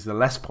the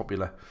less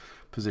popular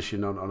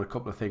position on a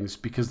couple of things,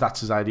 because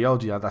that's his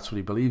ideology. That's what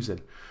he believes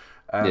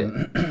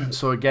in.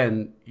 So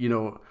again,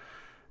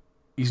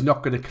 he's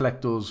not going to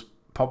collect those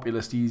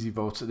populist easy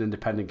votes that an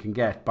independent can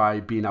get by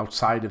being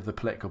outside of the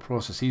political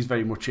process. He's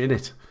very much in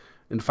it.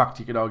 In fact,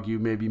 you could argue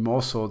maybe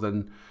more so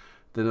than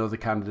other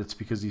candidates,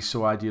 because he's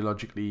so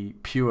ideologically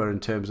pure in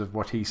terms of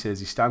what he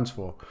says he stands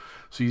for.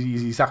 So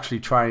he's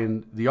actually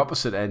trying the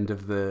opposite end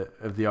of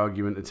the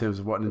argument in terms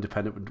of what an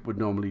independent would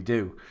normally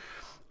do.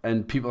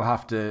 And people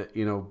have to,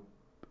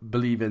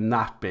 believe in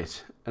that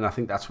bit, and I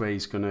think that's where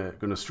he's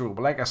gonna struggle.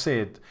 But like I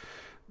said,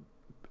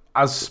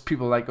 as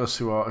people like us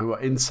who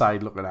are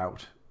inside looking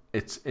out,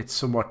 it's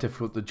somewhat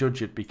difficult to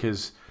judge it,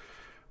 because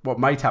what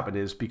might happen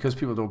is, because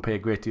people don't pay a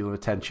great deal of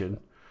attention,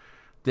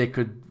 they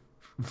could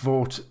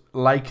vote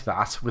like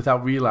that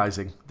without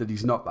realising that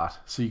he's not that.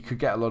 So you could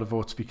get a lot of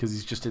votes because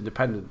he's just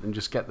independent and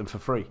just get them for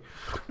free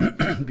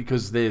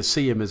because they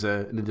see him as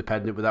an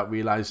independent without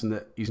realising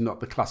that he's not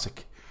the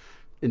classic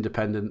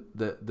independent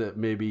that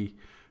maybe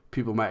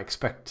people might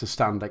expect to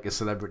stand like a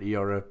celebrity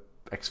or a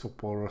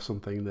ex-footballer or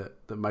something that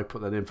might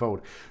put their name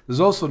forward. There's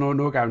also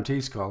no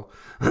guarantees, Carl,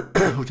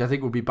 which I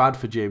think would be bad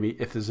for Jamie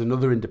if there's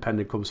another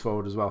independent comes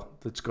forward as well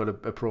that's got a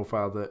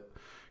profile that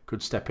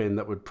could step in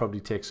that would probably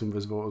take some of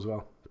his vote as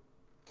well.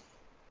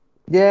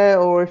 Yeah,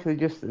 or if they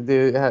just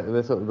do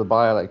the sort of the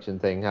by-election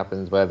thing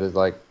happens where there's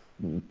like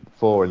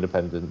 4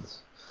 independents,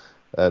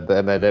 and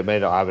they may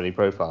not have any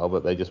profile,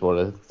 but they just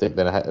want to stick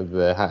their hat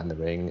in the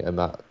ring, and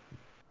that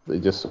it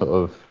just sort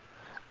of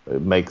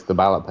makes the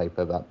ballot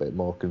paper that bit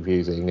more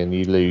confusing, and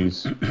you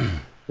lose.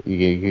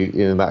 you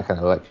in that kind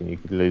of election, you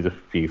could lose a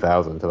few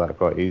thousand to that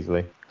quite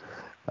easily.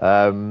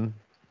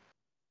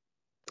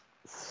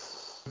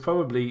 We've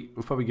probably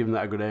given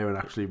that a good airing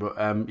actually, but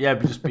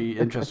it'd just be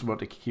interesting what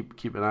to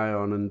keep an eye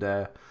on, and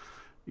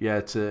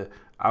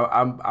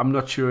I'm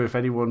not sure if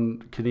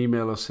anyone can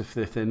email us if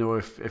they know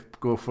if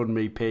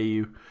GoFundMe pay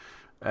you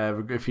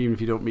even if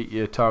you don't meet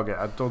your target.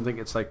 I don't think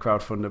it's like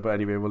crowdfunder, but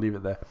anyway, we'll leave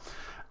it there.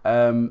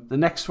 The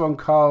next one,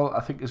 Carl,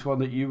 I think is one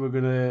that you were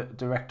going to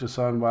direct us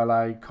on while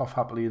I cough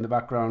happily in the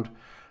background.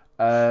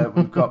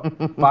 We've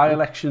got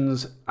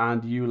by-elections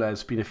and ULEZ.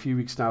 It's been a few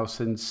weeks now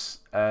since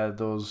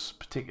those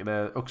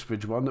particular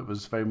Uxbridge one that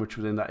was very much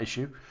within that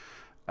issue.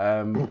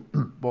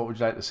 What would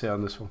you like to say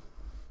on this one?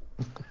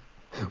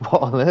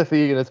 What on earth are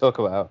you going to talk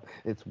about?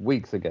 It's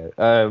weeks ago.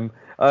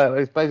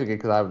 It's basically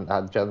because I haven't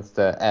had a chance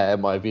to air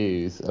my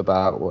views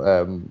about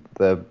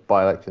the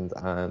by-elections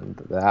and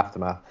the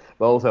aftermath.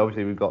 But also,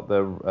 obviously, we've got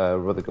the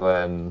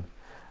Rutherglen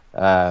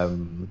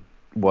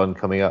one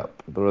coming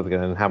up, the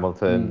Rutherglen and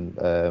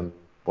Hamilton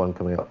one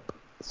coming up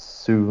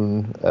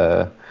soon.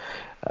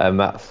 And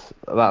that's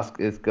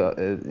it's got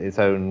its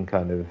own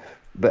kind of.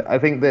 But I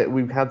think that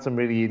we've had some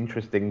really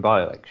interesting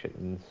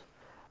by-elections,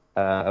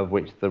 of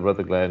which the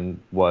Rutherglen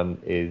one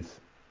is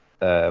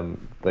the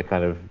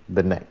kind of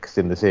the next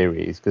in the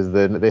series, because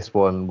this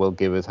one will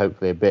give us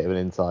hopefully a bit of an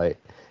insight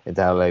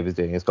into how Labour's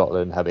doing in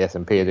Scotland, how the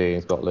SNP are doing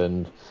in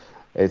Scotland.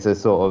 It's a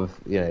sort of,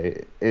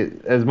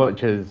 as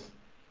much as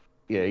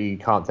you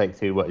can't take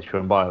too much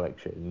from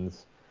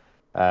by-elections,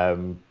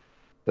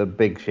 the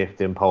big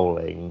shift in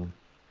polling,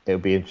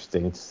 it'll be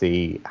interesting to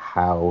see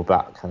how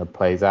that kind of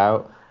plays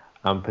out.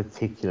 And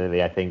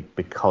particularly, I think,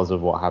 because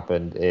of what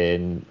happened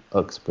in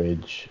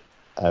Uxbridge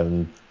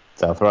and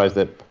South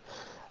Ruislip,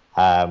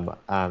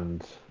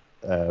 and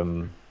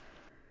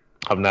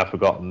I've now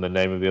forgotten the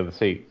name of the other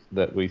seat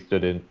that we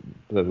stood in,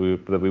 that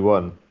we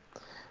won.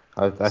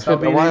 I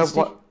should.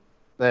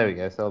 There we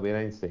go. Selby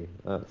and Ainsty.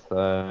 That's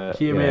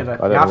Keir Mayer.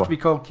 You have to be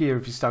called Keir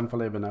if you stand for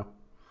Labour now.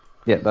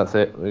 Yeah, that's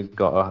it. We've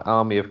got an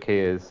army of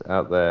Keirs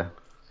out there,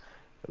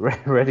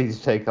 ready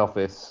to take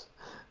office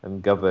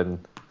and govern.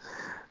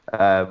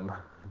 So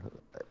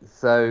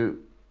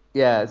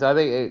I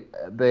think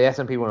the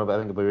SNP one, I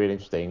think, will be really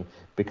interesting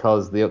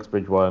because the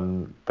Uxbridge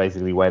one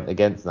basically went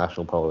against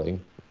national polling.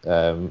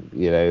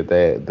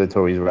 The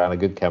Tories ran a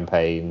good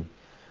campaign,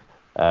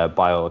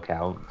 by all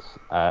accounts,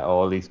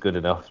 or at least good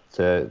enough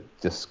to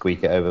just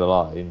squeak it over the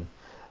line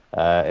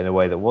in a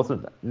way that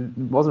wasn't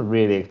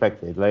really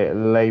expected.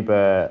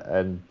 Labour,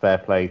 and fair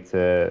play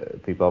to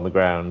people on the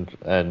ground,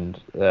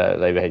 and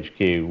Labour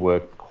HQ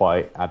were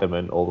quite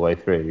adamant all the way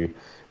through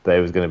that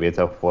it was going to be a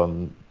tough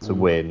one to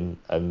win,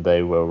 and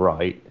they were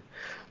right.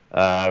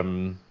 But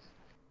on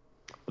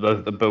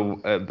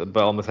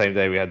the same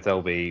day we had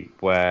Selby,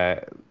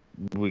 where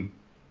we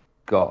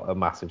got a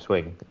massive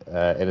swing in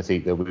a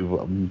seat that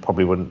we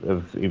probably wouldn't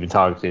have even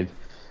targeted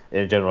in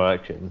a general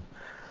election.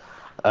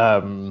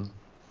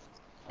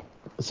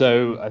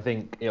 So I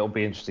think it'll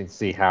be interesting to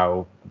see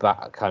how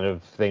that kind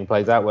of thing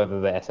plays out, whether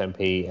the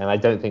SNP, and I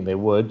don't think they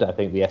would. I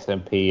think the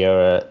SNP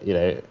are,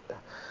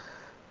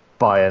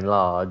 by and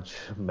large,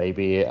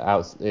 maybe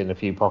out in a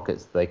few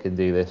pockets they can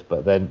do this,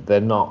 but they're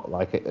not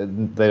like they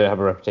don't have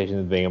a reputation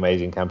of being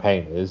amazing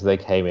campaigners. They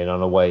came in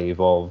on a wave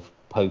of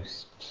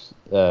post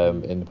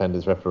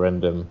independence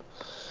referendum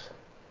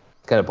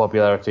kind of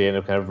popularity and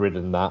have kind of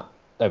ridden that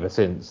ever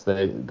since.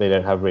 They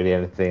don't have really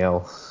anything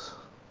else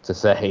to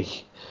say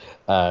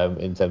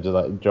in terms of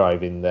like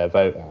driving their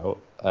vote out.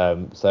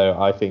 So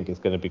I think it's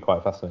going to be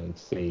quite fascinating to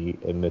see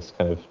in this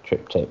kind of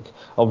triptych.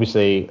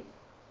 Obviously,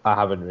 I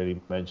haven't really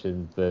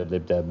mentioned the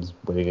Lib Dems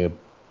winning a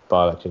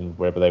by-election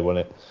wherever they won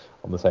it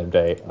on the same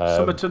day.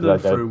 Somerton and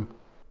Frome.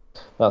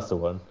 That's the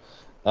one.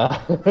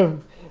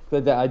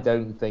 But I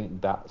don't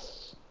think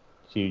that's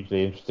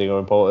hugely interesting or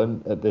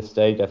important at this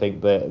stage. I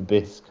think that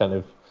this kind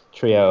of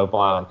trio of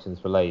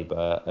by-elections for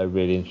Labour are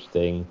really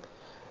interesting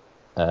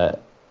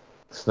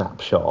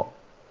snapshot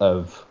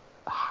of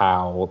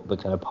how the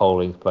kind of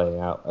polling's playing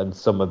out and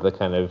some of the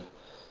kind of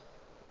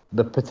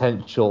the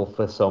potential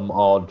for some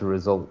odd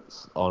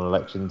results on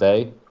election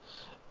day,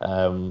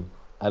 and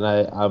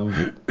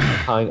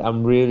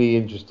I'm really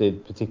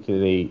interested,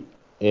 particularly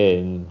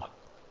in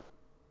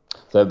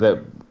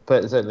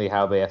certainly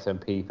how the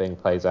SNP thing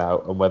plays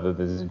out and whether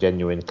there's a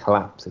genuine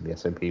collapse in the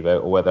SNP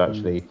vote or whether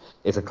actually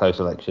it's a close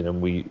election and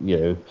we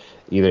either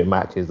it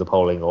matches the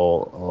polling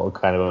or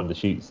kind of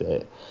undershoots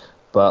it,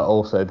 but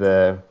also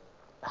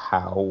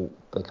how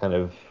the kind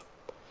of.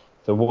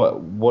 So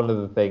one of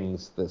the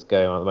things that's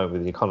going on at the moment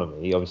with the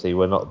economy, obviously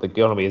the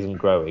economy isn't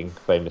growing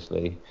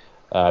famously.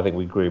 I think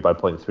we grew by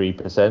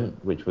 0.3%,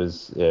 which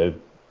was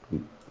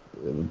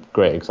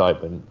great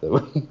excitement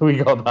that we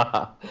got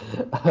that.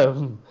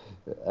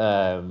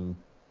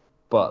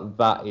 But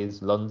that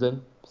is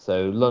London.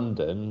 So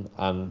London,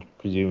 and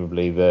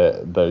presumably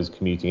those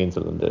commuting into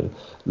London,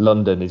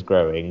 London is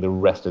growing. The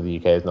rest of the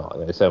UK is not.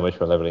 There's so much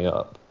for levelling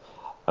up.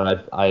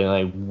 And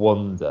I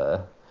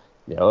wonder.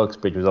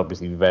 Uxbridge was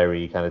obviously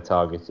very kind of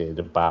targeted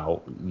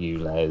about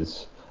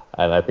ULEZ,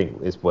 and I think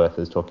it's worth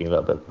us talking a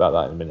little bit about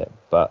that in a minute.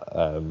 But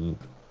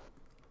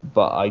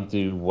I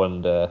do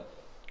wonder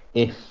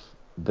if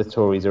the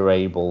Tories are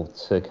able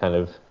to kind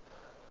of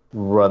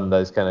run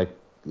those kind of.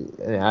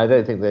 I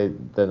don't think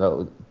they're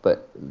not,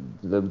 but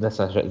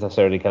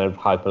necessarily kind of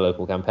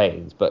hyper-local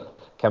campaigns, but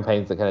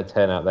campaigns that kind of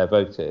turn out their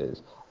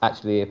voters.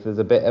 Actually, if there's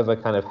a bit of a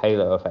kind of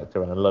halo effect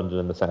around London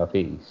and the South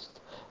East,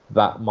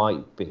 that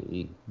might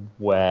be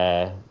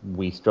where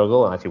we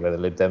struggle, and actually where the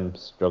Lib Dems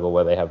struggle,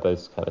 where they have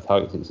those kind of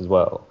target seats as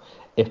well.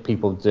 If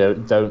people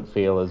don't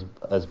feel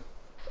as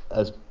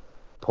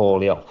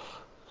poorly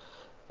off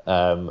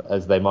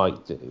as they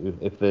might do,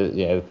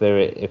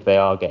 if they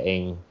are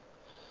getting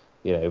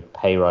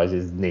pay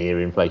rises near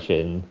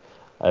inflation,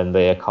 and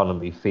the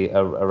economy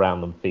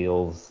around them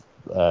feels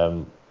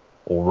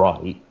all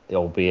right,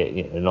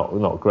 albeit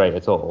not great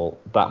at all,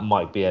 that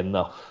might be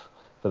enough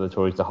for the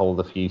Tories to hold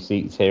a few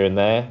seats here and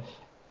there,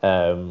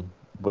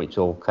 which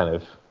will kind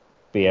of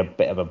be a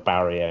bit of a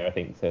barrier, I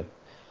think, to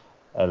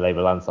a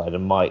Labour landslide,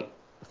 and might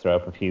throw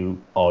up a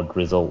few odd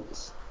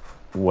results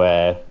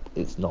where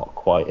it's not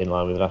quite in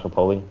line with the national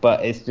polling.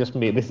 But it's just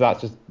me.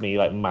 That's just me,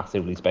 like,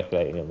 massively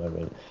speculating at the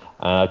moment.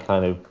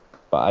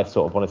 But I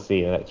sort of want to see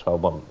in the next 12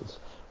 months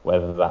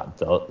whether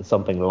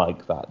something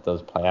like that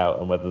does play out,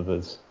 and whether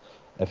there's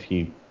a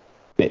few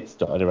bits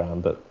dotted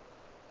around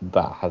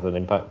that has an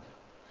impact.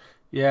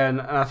 Yeah,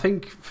 and I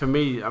think for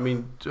me, I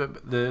mean,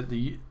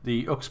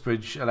 the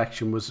Uxbridge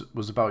election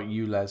was about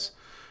ULEZ,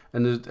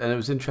 and it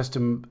was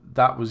interesting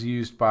that was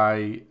used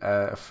by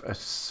a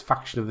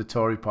faction of the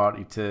Tory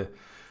party to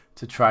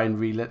try and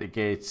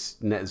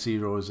relitigate net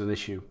zero as an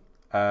issue.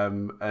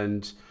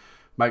 And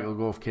Michael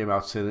Gove came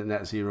out saying that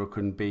net zero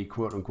couldn't be,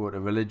 quote unquote, a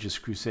religious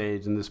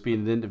crusade. And there's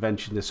been an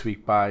intervention this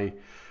week by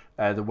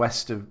the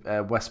West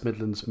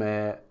Midlands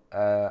Mayor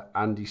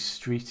Andy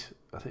Street.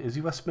 Is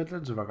he West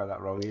Midlands, or have I got that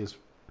wrong? He is.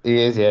 He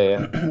is,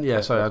 yeah.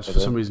 Yeah, sorry, I just, for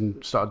some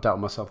reason started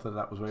doubting myself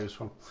that was where he was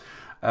from.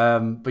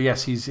 But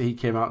yes, he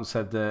came out and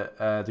said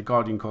that the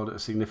Guardian called it a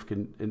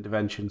significant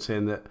intervention,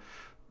 saying that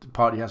the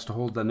party has to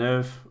hold their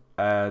nerve,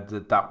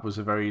 that was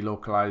a very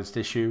localised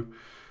issue.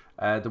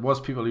 There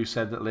was people who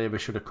said that Labour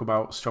should have come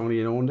out strongly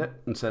and owned it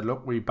and said,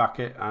 look, we back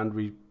it and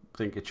we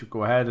think it should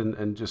go ahead,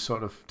 and just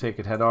sort of take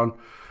it head on.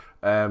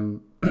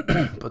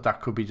 But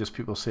that could be just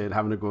people saying,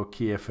 having to go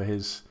Keir for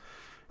his,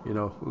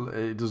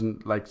 it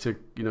doesn't like to,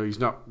 he's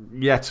not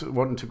yet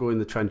wanting to go in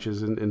the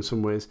trenches in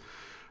some ways.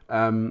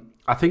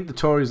 I think the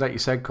Tories, like you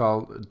said,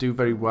 Carl, do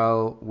very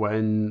well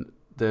when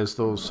there's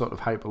those sort of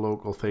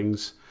hyper-local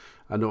things.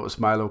 I notice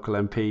my local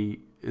MP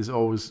is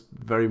always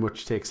very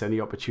much takes any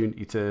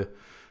opportunity to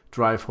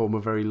drive home a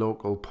very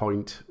local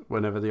point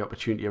whenever the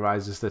opportunity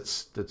arises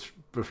that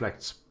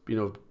reflects,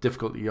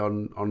 difficulty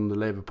on the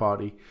Labour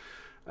Party.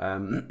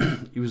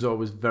 He was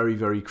always very,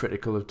 very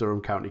critical of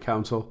Durham County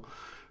Council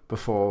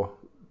before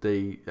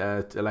the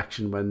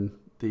election when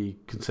the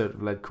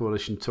Conservative-led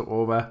coalition took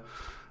over.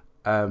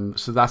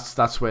 So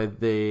that's where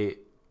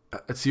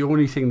it's the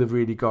only thing they've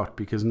really got,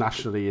 because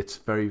nationally it's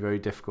very, very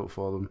difficult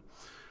for them.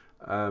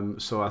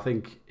 So I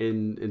think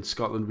in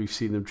Scotland we've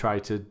seen them try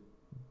to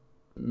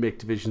make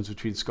divisions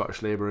between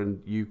Scottish Labour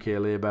and UK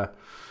Labour.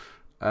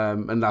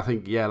 And I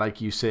think, yeah,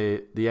 like you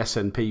say, the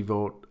SNP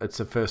vote, it's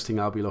the first thing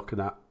I'll be looking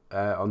at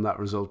on that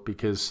result,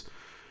 because,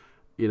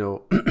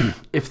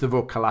 if the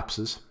vote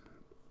collapses,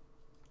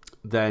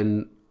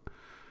 then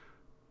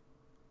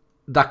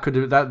that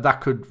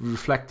could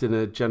reflect in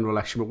a general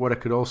election. But what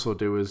it could also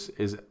do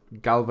is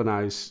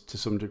galvanise to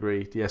some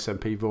degree the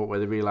SNP vote, where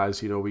they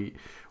realise, we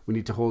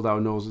need to hold our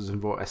noses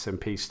and vote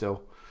SNP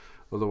still.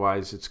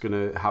 Otherwise, it's going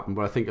to happen.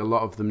 But I think a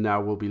lot of them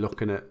now will be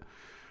looking at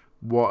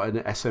what an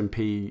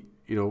SNP,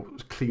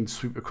 clean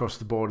sweep across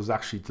the board has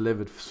actually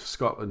delivered for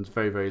Scotland.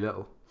 Very, very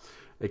little.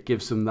 It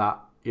gives them that,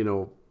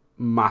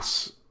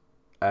 mass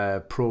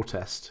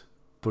protest,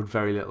 but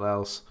very little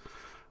else.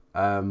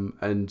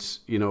 And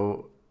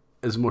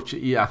as much,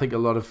 I think a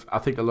lot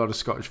of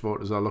Scottish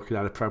voters are looking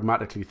at it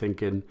pragmatically,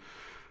 thinking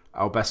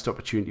our best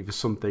opportunity for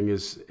something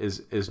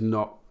is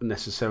not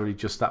necessarily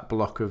just that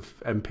block of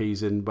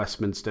MPs in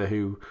Westminster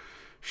who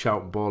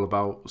shout and bawl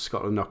about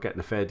Scotland not getting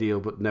a fair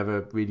deal but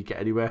never really get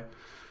anywhere.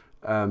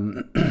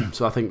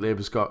 So I think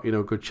Labour's got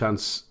a good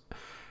chance.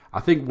 I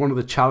think one of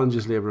the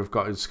challenges Labour have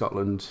got in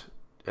Scotland,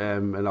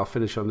 and I'll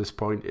finish on this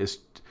point, is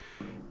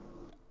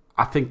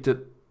I think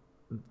that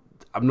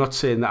I'm not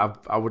saying that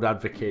I would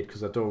advocate,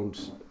 because I don't,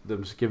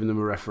 them giving them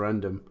a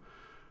referendum,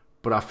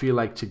 but I feel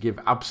like to give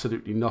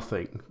absolutely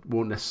nothing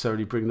won't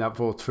necessarily bring that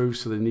vote through.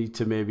 So they need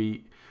to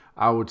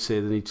I would say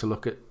they need to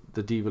look at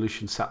the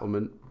devolution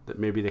settlement, that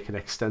maybe they can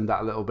extend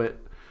that a little bit.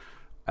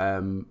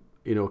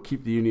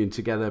 Keep the union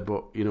together,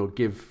 but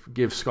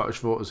give Scottish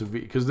voters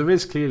because there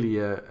is clearly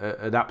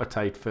an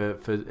appetite for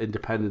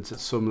independence at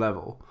some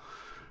level.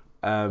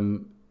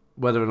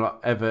 Whether or not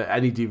ever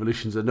any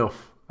devolution's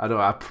enough, I don't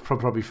know.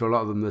 Probably for a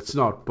lot of them that's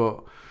not,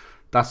 but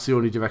that's the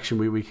only direction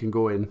we can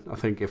go in, I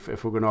think, if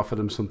we're going to offer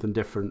them something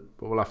different.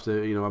 But we'll have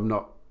to, I'm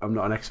not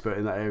an expert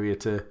in that area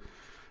to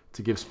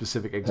give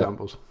specific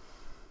examples.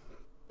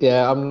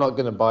 Yeah, I'm not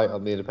going to bite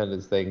on the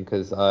independence thing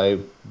because I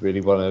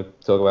really want to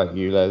talk about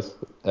ULEZ.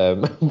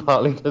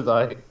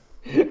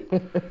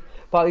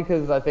 Partly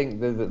because I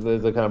think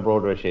there's a kind of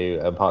broader issue,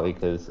 and partly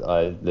because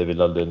I live in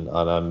London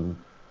and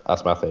I'm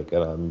asthmatic,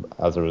 and I'm,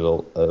 as a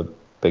result, a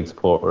big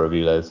supporter of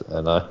ULEZ.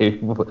 And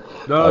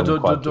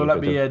don't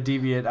let me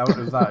deviate out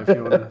of that. If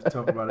you want to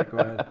talk about it, go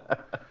ahead.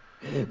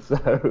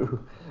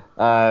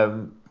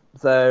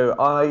 So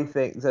I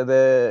think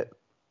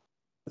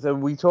So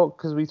we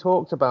talked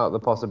about the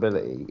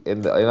possibility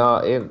in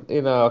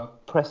our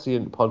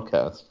prescient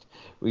podcast.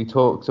 We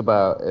talked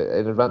about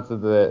in advance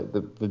of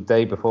the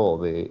day before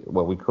we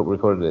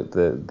recorded it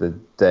the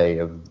day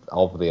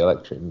of the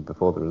election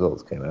before the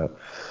results came out.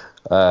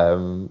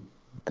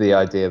 the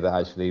idea that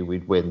actually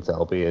we'd win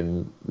Selby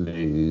and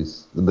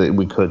lose, that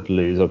we could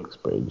lose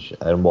Uxbridge,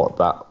 and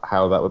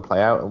how that would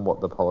play out, and what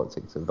the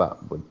politics of that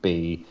would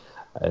be,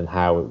 and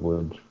how it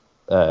would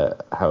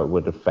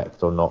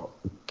affect or not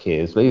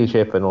Keir's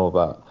leadership and all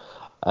that.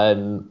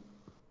 And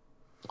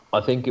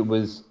I think it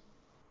was.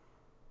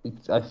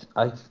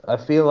 I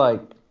feel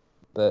like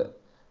that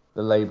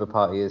the Labour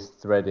Party has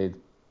threaded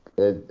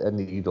a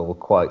needle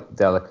quite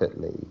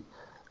delicately.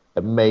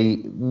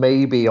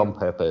 Maybe on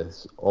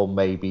purpose, or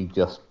maybe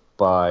just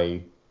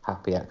by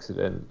happy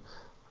accident.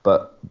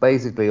 But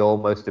basically,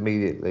 almost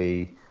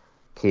immediately,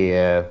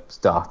 Keir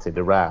started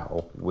a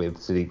row with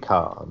Sadiq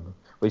Khan,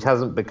 which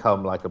hasn't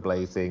become like a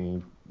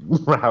blazing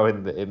row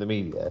in the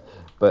media,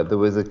 but there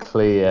was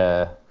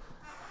clear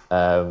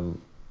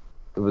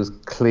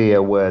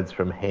words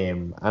from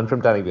him and from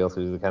Danny Beale,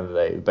 who was the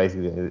candidate.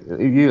 Basically,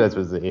 ULEZ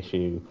was the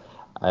issue,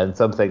 and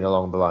something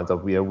along the lines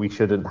of, we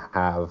shouldn't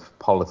have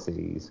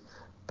policies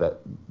that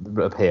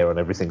appear on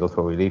every single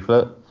Tory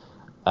leaflet.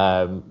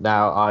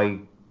 Now, I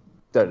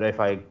don't know if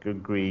I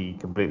agree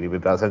completely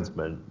with that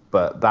sentiment,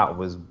 but it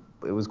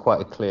was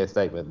quite a clear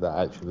statement that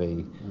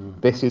actually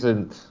this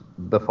isn't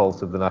the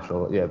fault of the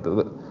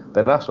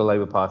the National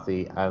Labour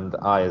Party, and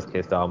I, as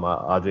Keir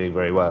Starmer, are doing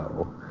very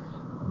well.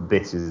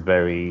 This is a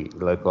very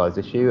localised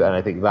issue, and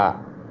I think that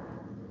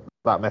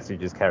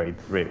message is carried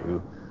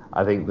through.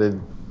 I think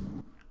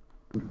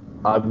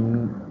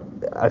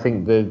I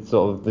think the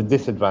sort of the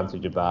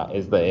disadvantage of that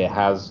is that it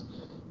has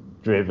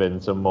driven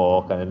some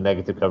more kind of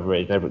negative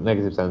coverage,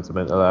 negative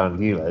sentiment around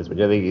ULEZ, which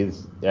I think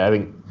I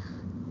think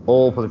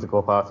all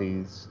political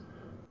parties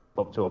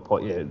up to a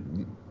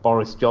point.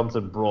 Boris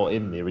Johnson brought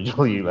in the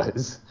original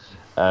ULEZ.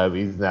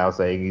 He's now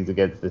saying he's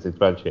against this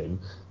expansion.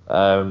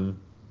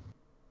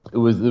 There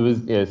was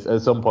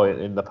at some point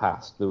in the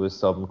past there was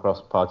some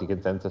cross-party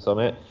consensus on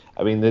it.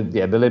 I mean,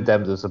 the Lib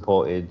Dems have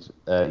supported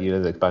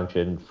ULEZ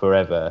expansion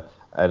forever,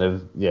 and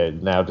have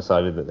now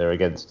decided that they're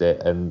against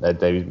it, and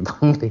David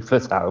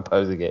Leaflet's out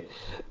opposing it,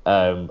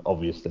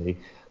 obviously.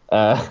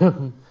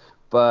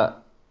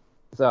 But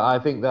so I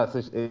think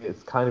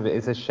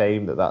it's a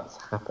shame that that's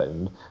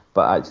happened.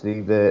 But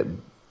actually, they're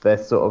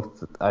sort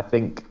of, I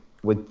think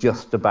we're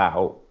just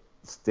about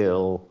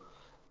still.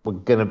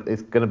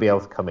 It's gonna be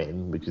able to come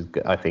in, which is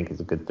I think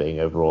is a good thing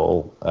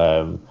overall.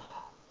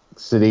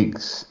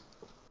 Sadiq's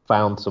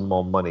found some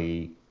more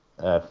money,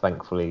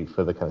 thankfully,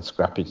 for the kind of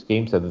scrappage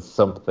scheme. So there's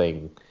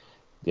something.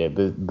 Yeah,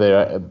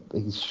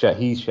 he's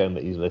shown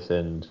that he's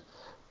listened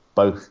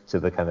both to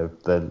the kind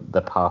of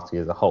the party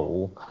as a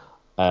whole,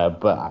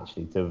 but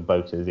actually to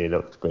voters in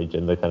Uxbridge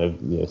and the kind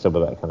of some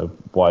of that kind of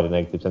wider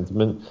negative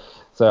sentiment.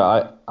 So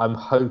I'm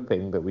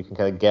hoping that we can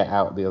kind of get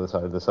out the other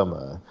side of the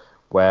summer,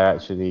 where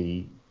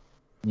actually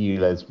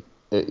ULEZ,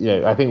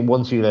 I think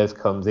once ULEZ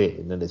comes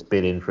in and it's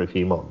been in for a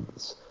few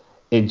months,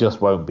 it just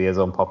won't be as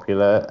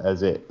unpopular as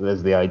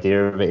the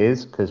idea of it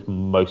is, because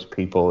most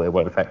people it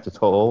won't affect at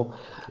all.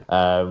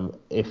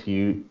 If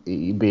you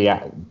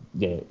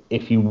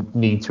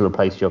need to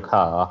replace your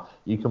car,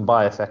 you can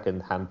buy a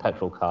second-hand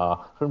petrol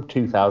car from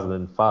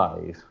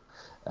 2005,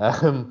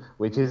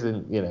 which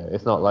isn't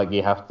it's not like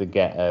you have to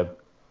get a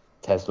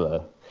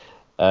Tesla.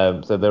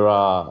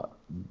 So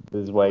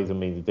there's ways and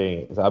means of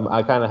doing it. So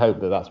I kind of hope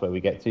that that's where we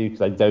get to,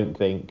 because I don't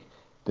think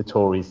the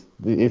Tories.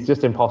 It's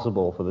just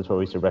impossible for the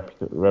Tories to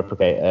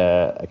replicate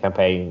a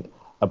campaign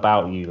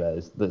about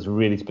ULEZ that's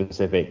really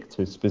specific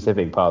to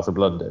specific parts of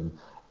London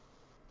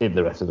in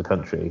the rest of the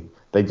country.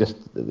 Those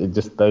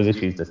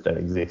issues just don't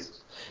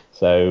exist.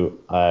 So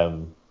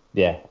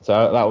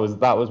So that was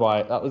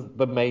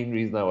the main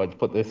reason I wanted to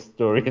put this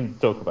story in to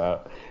talk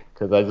about,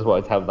 because I just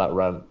wanted to have that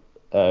rant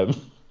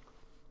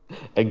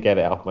and get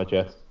it off my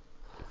chest.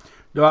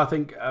 No, I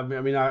think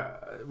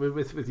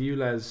with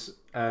ULEZ,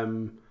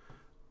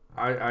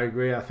 I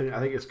agree. I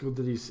think it's good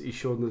that he's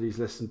shown that he's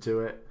listened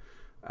to it.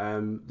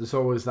 There's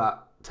always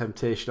that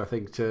temptation, I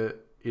think, to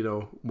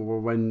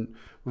when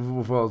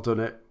we've all done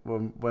it.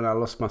 When I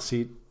lost my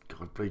seat,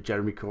 God,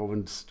 Jeremy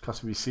Corbyn's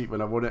cost me a seat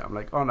when I won it. I'm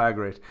like, oh no,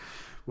 great,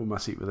 won my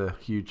seat with a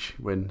huge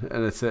win,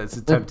 and it's a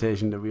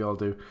temptation that we all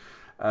do.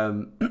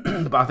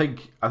 But I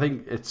think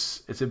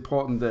it's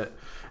important that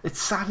it's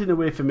sad in a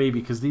way for me,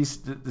 because the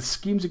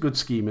scheme's a good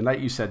scheme, and like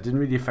you said, didn't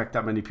really affect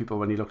that many people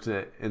when you looked at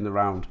it in the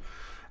round.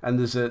 And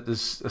there's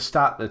a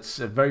stat that's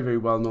a very, very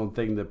well known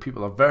thing, that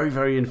people are very,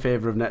 very in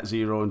favour of net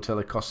zero until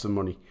it costs them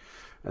money,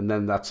 and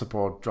then that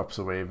support drops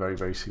away very,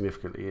 very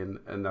significantly.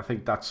 And I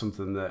think that's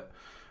something that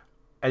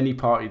any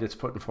party that's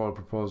putting forward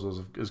proposals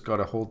has got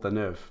to hold their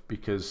nerve,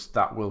 because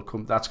that's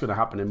going to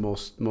happen in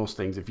most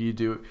things. If you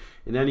do it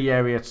in any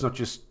area, it's not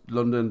just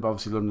London, but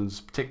obviously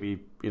London's particularly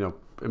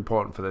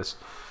important for this,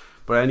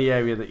 but any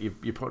area that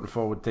you're putting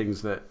forward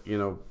things that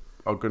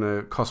are going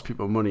to cost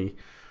people money,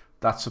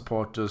 that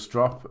support does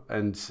drop,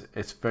 and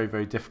it's very,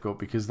 very difficult,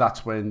 because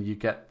that's when you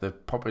get the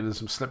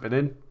populism slipping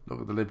in.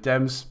 Look at the Lib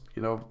Dems,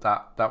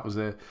 that was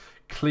a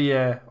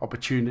clear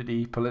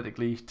opportunity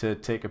politically to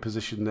take a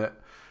position that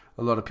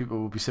a lot of people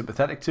will be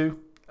sympathetic to,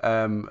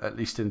 at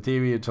least in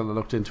theory, until they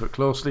looked into it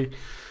closely.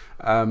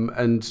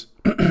 And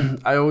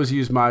I always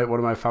use one of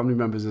my family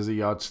members as a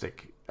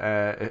yardstick,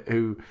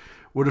 who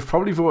would have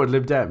probably voted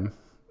Lib Dem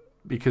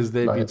because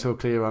they'd been so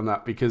clear on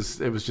that,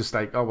 because it was just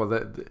like, oh well,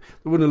 they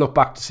wouldn't look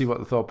back to see what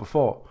they thought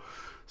before.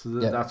 So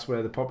that's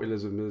where the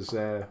populism is.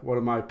 One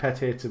of my pet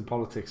hates in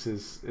politics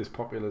is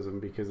populism,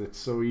 because it's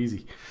so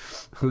easy,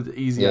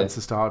 easy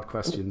answers to hard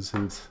questions,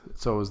 and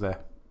it's always there.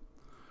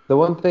 The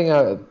one thing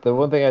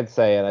I'd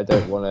say, and I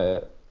don't want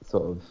to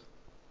sort of,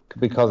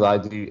 because I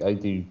do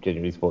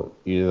genuinely support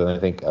you, and I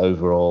think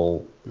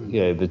overall,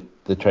 the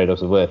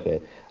trade-offs are worth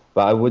it.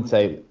 But I would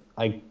say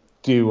I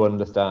do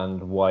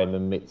understand why, in the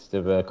midst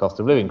of a cost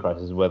of living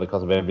crisis, where the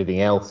cost of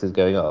everything else is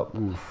going up,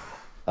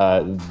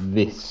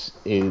 this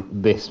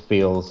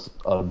feels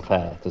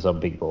unfair to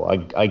some people.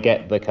 I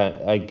get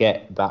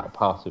that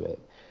part of it,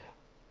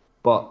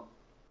 but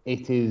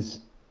it is,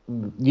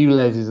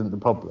 ULEZ isn't the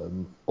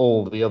problem.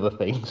 All the other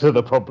things are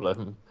the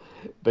problem.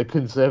 The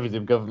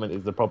Conservative government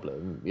is the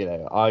problem.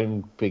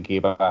 I'm thinking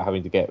about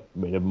having to get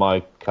rid of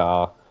my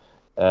car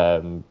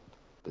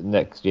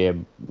next year,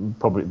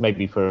 probably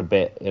maybe for a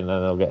bit, and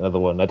then I'll get another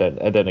one. I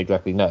don't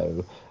exactly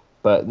know,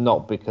 but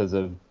not because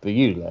of the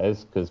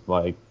ULEZ, because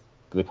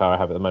the car I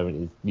have at the moment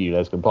is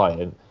ULEZ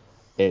compliant.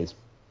 It's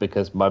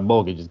because my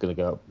mortgage is going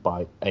to go up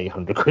by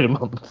 £800 a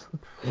month,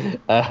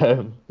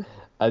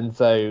 and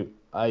so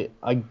I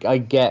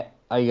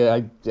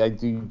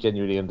do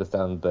genuinely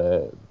understand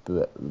the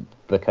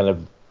kind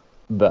of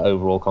the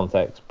overall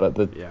context, but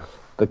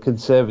the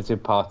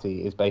Conservative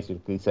Party is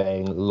basically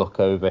saying, look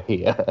over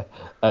here.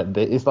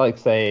 It's like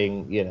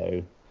saying,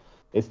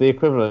 it's the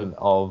equivalent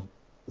of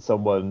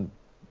someone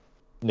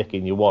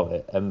nicking your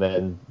wallet and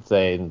then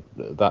saying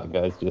that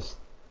guy's just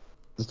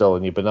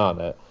stolen your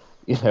banana.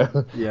 It's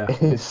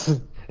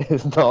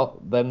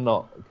not. They're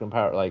not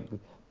compare, like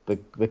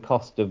the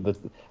cost of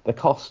the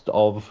cost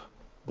of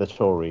the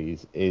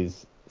Tories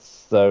is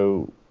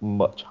so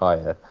much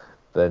higher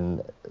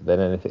than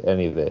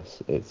any of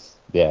this. It's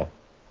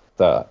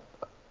that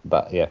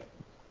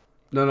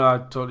No, I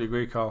totally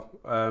agree, Carl.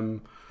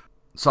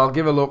 So I'll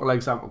give a local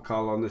example,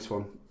 Carl, on this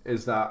one.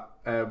 Is that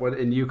when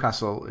in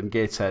Newcastle, in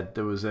Gateshead,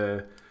 there was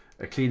a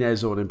clean air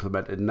zone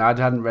implemented, and I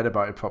hadn't read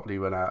about it properly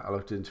when I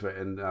looked into it,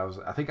 and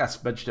I think I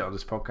mentioned it on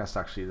this podcast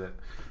actually, that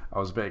I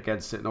was a bit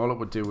against it, and all it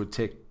would do would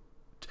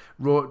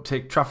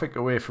take traffic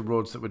away from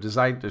roads that were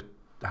designed to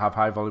have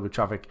high volume of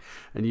traffic,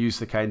 and use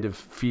the kind of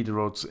feeder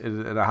roads.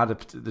 And I had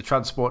the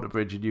Transporter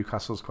Bridge in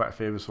Newcastle is quite a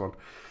famous one,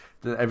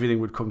 that everything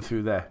would come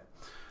through there.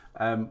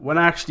 When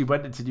I actually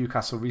went into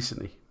Newcastle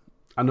recently,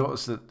 I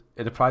noticed that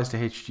it applies to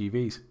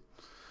HGVs,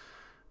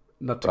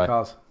 not to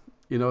cars.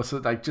 So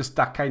like just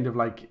that kind of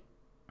like,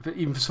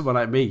 even for someone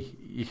like me,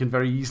 you can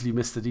very easily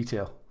miss the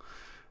detail,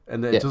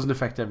 and it doesn't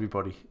affect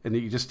everybody. And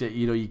you just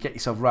you get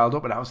yourself riled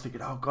up. And I was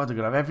thinking, oh god, they're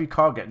gonna have every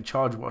car getting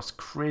charged. What's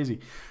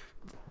crazy?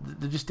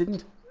 They just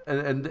didn't.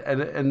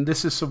 And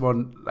this is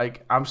someone,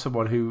 like, I'm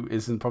someone who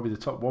is in probably the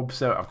top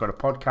 1%. I've got a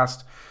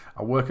podcast,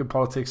 I work in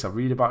politics, I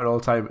read about it all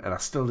the time, and I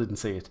still didn't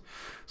see it.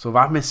 So if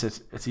I miss it,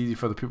 it's easy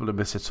for the people to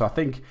miss it. So I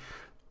think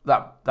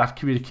that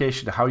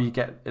communication, how you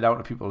get it out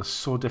to people, is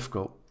so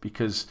difficult,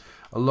 because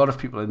a lot of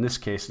people in this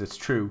case, and it's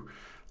true,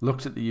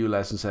 looked at the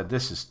ULEZ and said,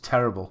 this is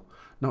terrible,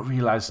 not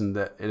realising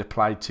that it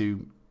applied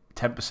to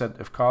 10%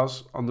 of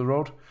cars on the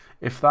road,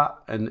 if that,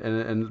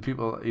 and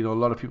people, a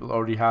lot of people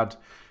already had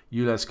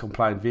ULEZ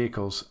compliant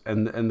vehicles,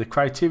 and the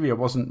criteria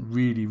wasn't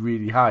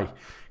really high,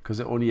 because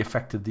it only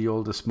affected the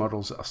oldest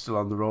models that are still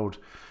on the road,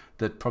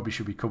 that probably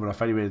should be coming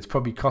off anyway. It's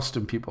probably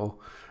costing people.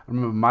 I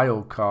remember my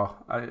old car,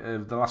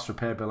 the last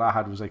repair bill I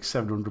had was like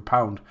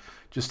 £700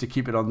 just to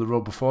keep it on the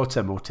road before its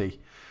MOT.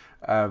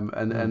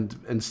 And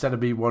instead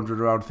of me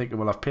wandering around thinking,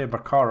 well, I've paid my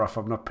car off,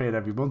 I'm not paying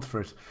every month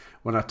for it,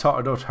 when I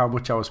totted out how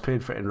much I was paying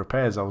for it in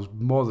repairs, I was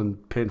more than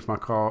paying for my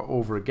car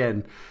over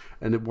again.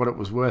 And what it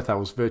was worth, I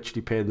was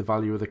virtually paying the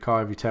value of the car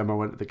every time I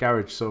went to the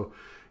garage. So,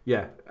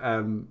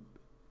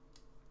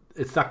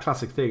 it's that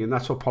classic thing, and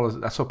that's what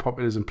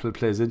populism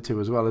plays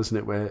into as well, isn't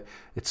it? Where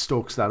it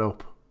stokes that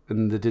up,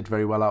 and they did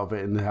very well out of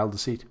it, and they held the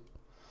seat.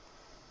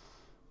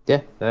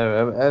 Yeah,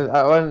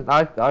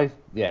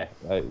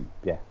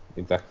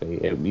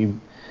 exactly.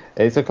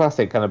 It's a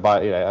classic kind of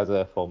as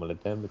a former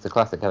Lib Dem, it's a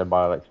classic kind of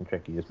by-election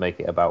trick. You just make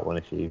it about one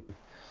issue.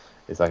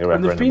 It's like a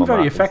referendum. And they've been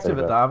very effective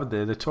at that, haven't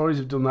they? The Tories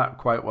have done that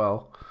quite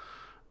well.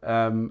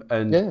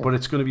 But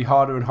it's going to be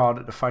harder and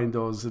harder to find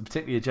those, and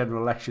particularly a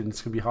general election.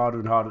 It's going to be harder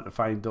and harder to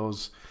find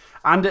those.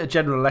 And at a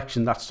general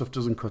election, that stuff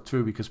doesn't cut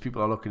through, because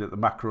people are looking at the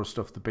macro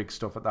stuff, the big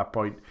stuff at that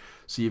point.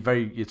 So it's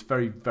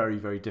very, very,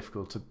 very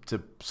difficult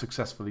to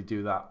successfully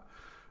do that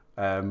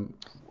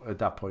at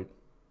that point.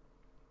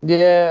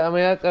 Yeah, I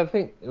mean, I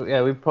think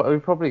we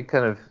probably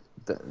kind of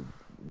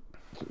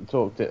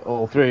talked it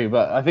all through,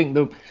 but I think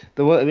the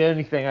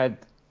only thing I'd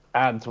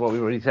add to what we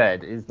already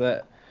said is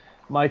that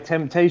my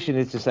temptation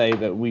is to say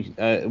that we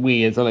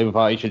as the Labour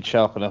Party should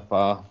sharpen up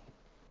our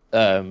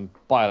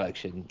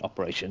by-election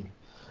operation,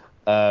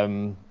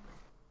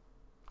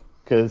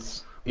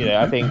 because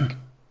I think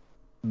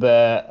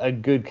a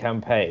good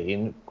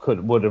campaign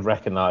would have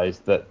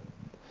recognised that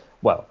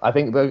Well, I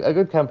think a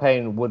good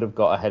campaign would have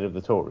got ahead of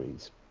the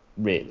Tories.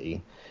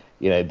 Really,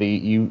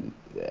 they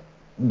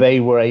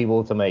were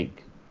able to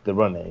make the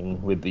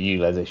running with the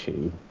ULEZ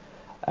issue,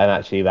 and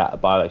actually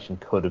that by-election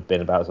could have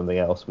been about something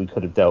else. We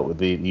could have dealt with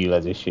the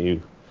ULEZ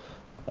issue,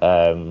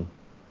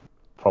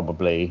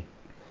 probably.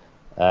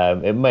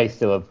 It may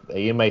still have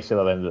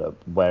ended up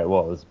where it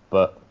was,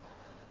 but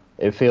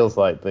it feels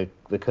like there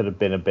could have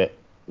been a bit,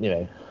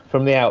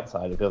 from the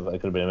outside, it feels like it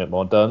could have been a bit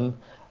more done.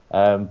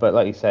 But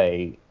like you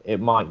say, it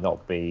might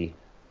not be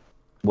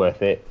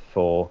worth it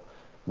for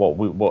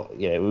we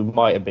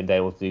might have been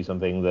able to do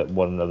something that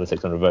won another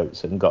 600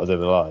 votes and got us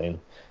over the line,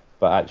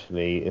 but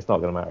actually it's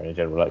not going to matter in a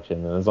general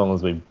election. And as long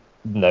as we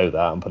know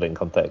that and put it in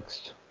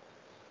context,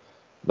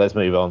 let's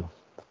move on.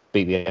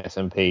 Beat the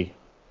SNP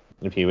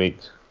in a few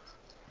weeks.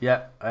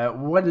 Yeah.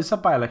 When is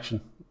that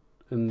by-election?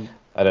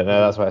 I don't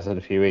know. That's why I said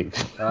a few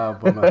weeks. Oh,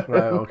 bummer.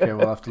 Right. Okay.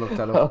 We'll have to look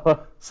that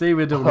up. See,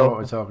 we don't know what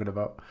we're talking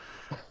about.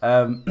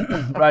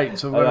 Right.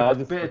 So we've got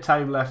a bit of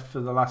time left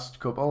for the last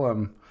couple.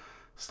 I'm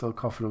still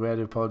coughing away. I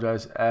do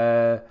apologise.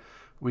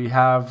 We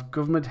have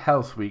Government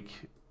Health Week.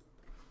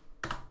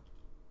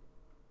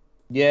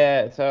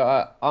 Yeah.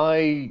 So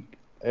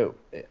so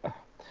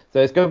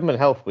it's Government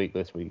Health Week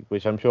this week,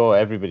 which I'm sure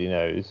everybody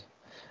knows.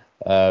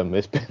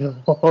 It's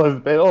been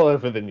all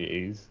over the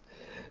news.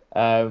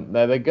 So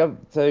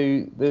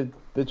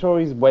the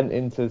Tories went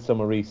into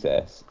summer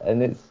recess,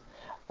 and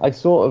I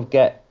sort of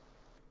get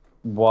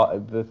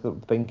what the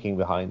thinking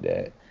behind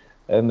it,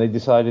 and they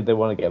decided they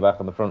want to get back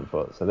on the front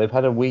foot. So they've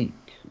had a week.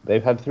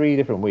 They've had 3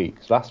 different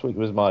weeks. Last week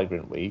was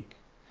Migrant Week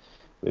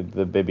with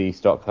the Bibby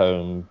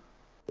Stockholm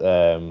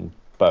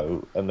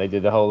boat, and they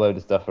did a whole load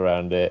of stuff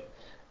around it.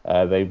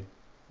 They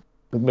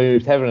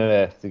moved heaven and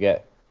earth to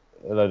get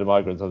a load of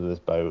migrants onto this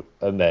boat,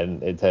 and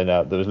then it turned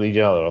out there was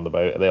Legionella on the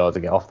boat, and they all had to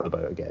get off the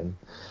boat again.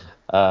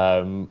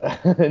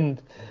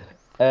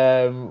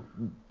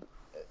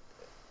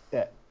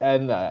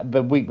 And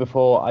the week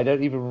before, I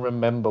don't even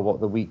remember what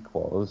the week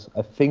was.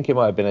 I think it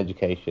might have been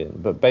education,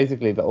 but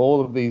basically, all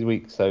of these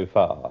weeks so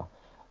far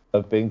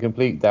have been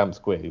complete damp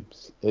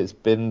squibs. It's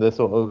been the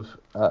sort of,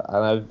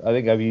 and I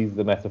think I've used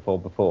the metaphor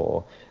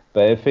before,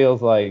 but it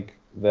feels like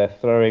they're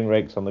throwing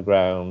rakes on the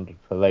ground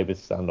for Labour to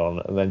stand on,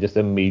 and then just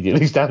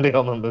immediately standing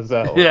on them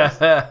themselves.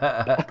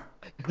 Yeah.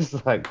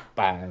 It's like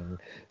bang,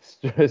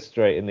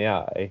 straight in the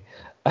eye.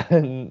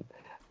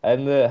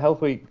 And the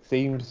Health Week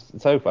seems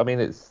so. I mean,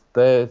 it's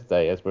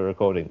Thursday as we're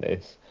recording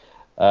this.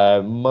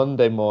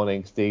 Monday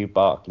morning, Steve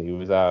Barclay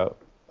was out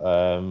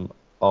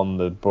on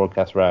the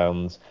broadcast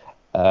rounds.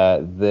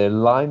 The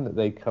line that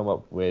they come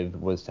up with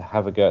was to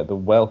have a go at the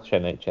Welsh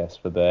NHS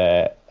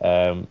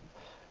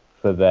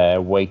for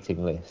their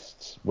waiting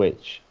lists,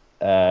 which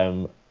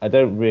I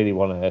don't really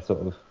want to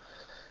sort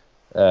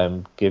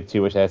of give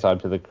too much airtime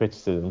to the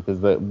criticism, because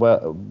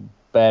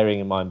bearing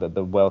in mind that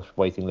the Welsh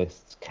waiting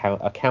lists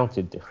are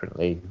counted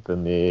differently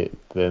than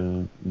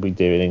we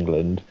do in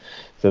England,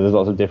 so there's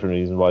lots of different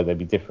reasons why they'd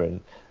be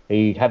different.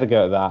 He had a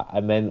go at that,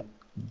 and then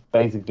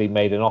basically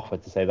made an offer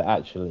to say that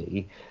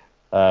actually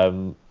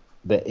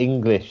the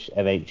English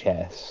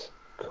NHS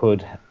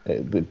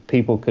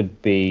people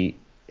could be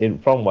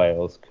from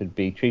Wales could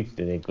be treated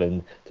in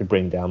England to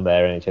bring down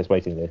their NHS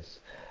waiting lists,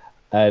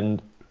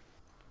 and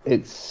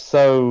it's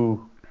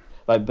so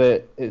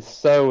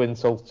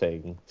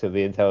insulting to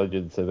the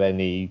intelligence of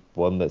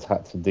anyone that's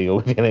had to deal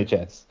with the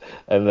NHS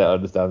and that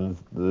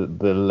understands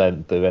the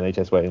length of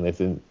NHS waiting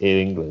lists in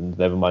England,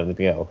 never mind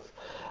anything else.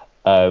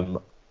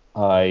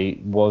 I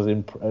was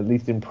at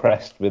least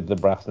impressed with the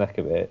brass neck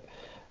of it,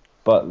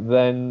 but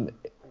then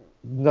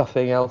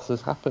nothing else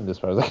has happened as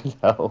far as I can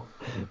tell.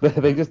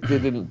 They just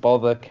didn't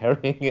bother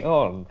carrying it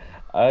on.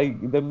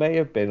 There may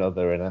have been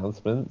other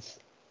announcements.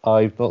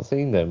 I've not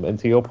seen them. And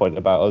to your point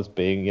about us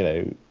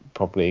being,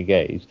 properly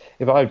engaged,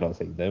 if I've not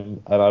seen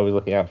them and I was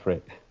looking out for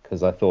it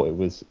because I thought it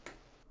was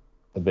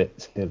a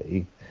bit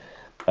silly,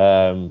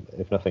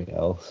 if nothing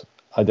else,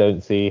 I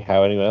don't see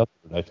how anyone else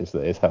would notice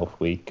that it's Health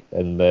Week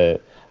and the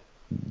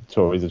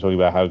Tories are talking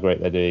about how great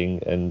they're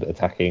doing and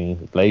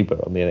attacking Labour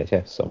on the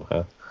NHS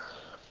somehow.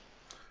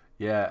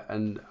 Yeah,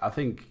 and I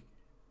think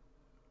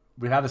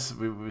we had a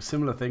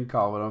similar thing,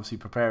 Carl, when obviously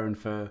preparing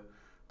for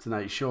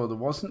tonight's show. There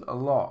wasn't a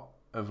lot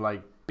of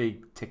like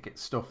big ticket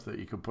stuff that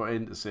you could put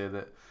in to say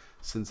that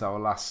since our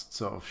last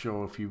sort of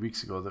show a few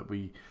weeks ago that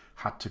we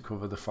had to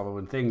cover the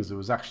following things. There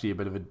was actually a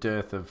bit of a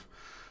dearth of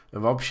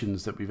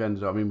options that we've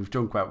ended up. I mean, we've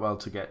done quite well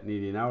to get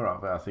nearly an hour out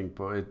of it, I think,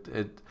 but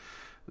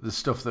the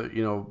stuff that,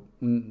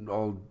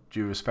 all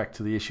due respect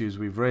to the issues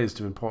we've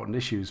raised, are important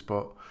issues,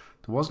 but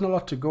there wasn't a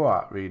lot to go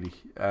at, really.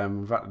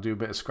 We've had to do a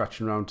bit of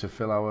scratching around to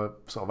fill our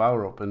sort of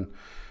hour up, and,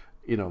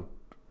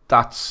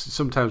 that's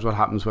sometimes what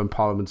happens when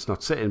Parliament's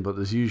not sitting, but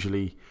there's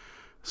usually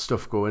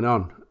stuff going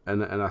on,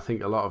 and I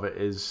think a lot of it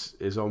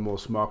is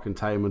almost marking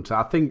time until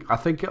I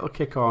think it'll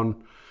kick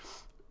on.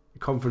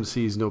 Conference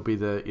season will be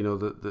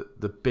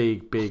the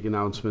big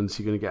announcements.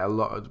 You're going to get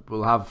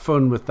we'll have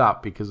fun with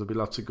that because there'll be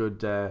lots of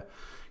good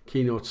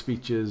keynote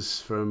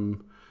speeches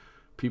from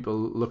people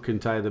looking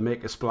to either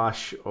make a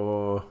splash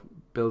or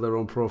build their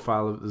own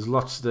profile. There's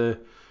lots to,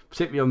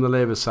 particularly on the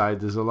Labour side,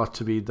 there's a lot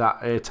to be.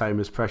 That airtime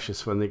is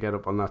precious when they get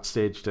up on that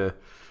stage to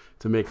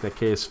make their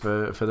case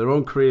for their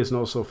own careers and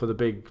also for the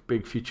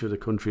big future of the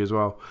country as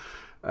well.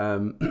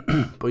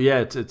 But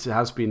yeah, it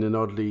has been an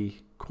oddly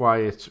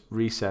quiet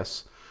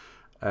recess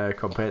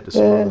compared to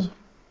some others.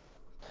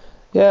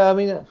 Yeah, I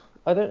mean,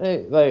 I don't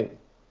know, like,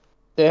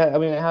 yeah, I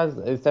mean,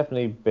 it's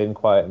definitely been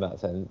quiet in that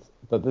sense,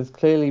 but there's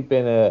clearly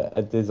been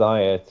a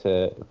desire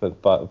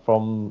but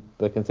from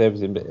the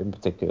Conservatives in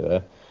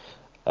particular.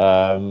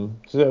 So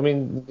I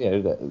mean,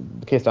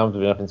 Keir Starmer's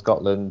been up in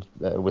Scotland,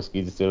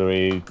 whiskey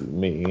distillery,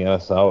 meeting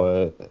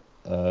Sour.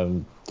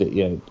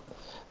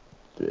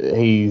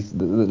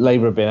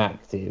 Labour have been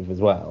active as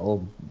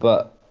well,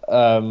 but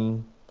I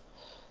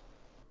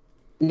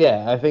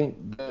think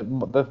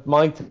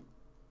my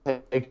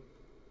take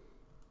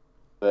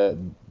the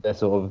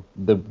sort of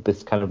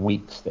this kind of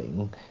weeks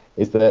thing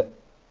is that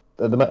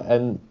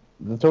and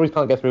the Tories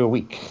can't get through a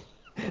week.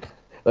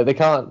 Like they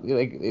can't.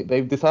 Like,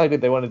 they've decided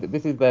they want to.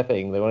 This is their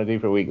thing. They want to do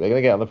for a week. They're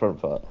going to get on the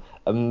front foot,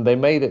 and they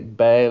made it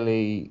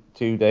barely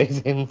 2 days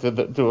into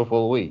to a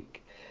full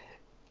week.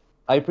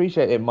 I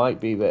appreciate it might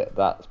be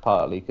that's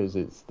partly because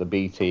it's the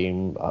B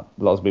team.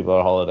 Lots of people are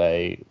on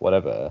holiday,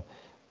 whatever.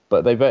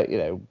 But they bet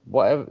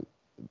whatever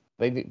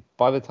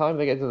by the time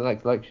they get to the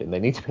next election, they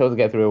need to be able to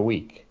get through a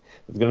week.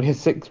 It's going to be a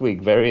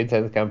 6-week, very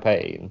intense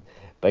campaign.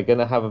 They're going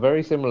to have a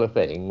very similar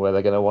thing where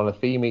they're going to want a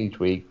theme each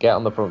week, get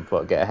on the front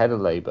foot, get ahead of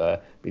Labour,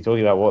 be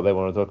talking about what they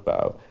want to talk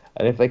about.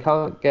 And if they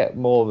can't get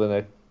more than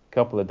a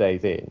couple of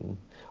days in,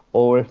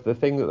 or if the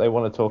thing that they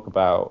want to talk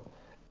about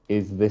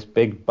is this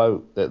big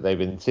boat that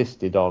they've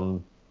insisted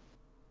on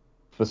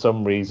for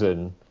some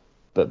reason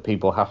that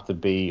people have to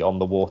be on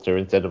the water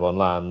instead of on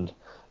land,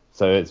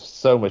 so it's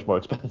so much more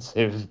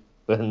expensive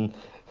than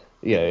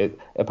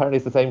apparently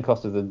it's the same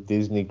cost as a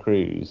Disney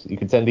cruise. You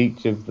could send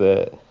each of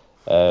the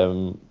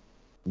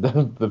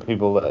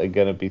people that are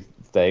going to be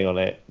staying on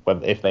it,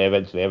 if they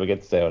eventually ever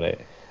get to stay on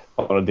it,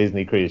 on a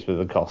Disney cruise for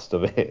the cost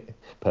of it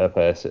per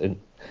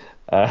person.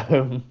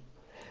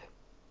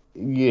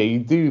 You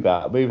do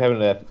that. Move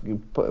heaven and earth.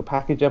 You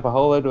package up a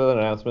whole load of other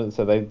announcements.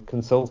 So they're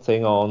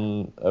consulting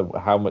on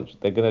how much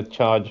they're going to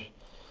charge.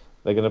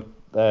 They're going to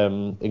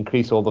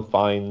increase all the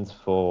fines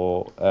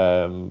for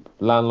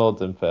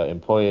landlords and for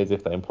employers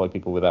if they employ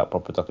people without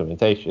proper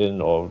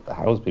documentation or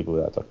house people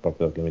without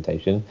proper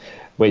documentation,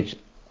 which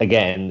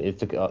again is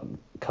to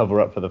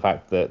cover up for the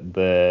fact that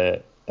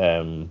the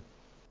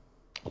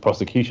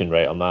prosecution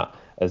rate on that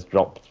has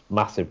dropped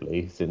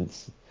massively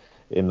since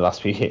in the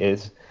last few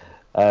years.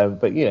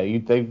 But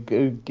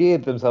they've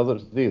geared themselves up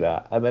to do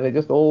that, and then it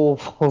just all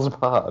falls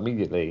apart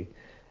immediately.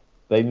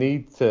 They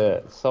need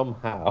to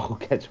somehow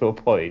get to a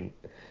point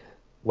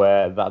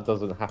where that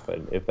doesn't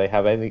happen. If they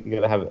have going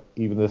to have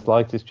even the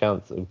slightest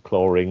chance of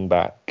clawing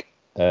back,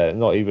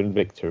 not even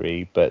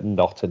victory, but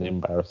not an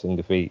embarrassing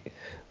defeat.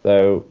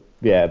 So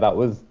yeah, that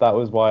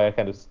was why I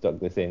kind of stuck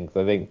this in,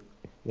 because I think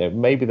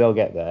maybe they'll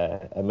get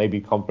there, and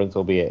maybe conference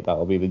will be it.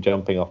 That'll be the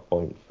jumping off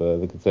point for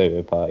the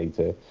Conservative Party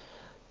to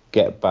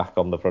get back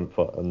on the front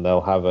foot, and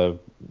they'll have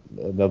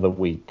another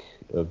week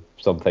of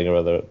something or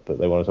other that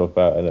they want to talk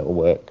about, and it'll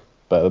work.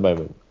 But at the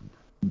moment,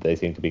 they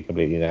seem to be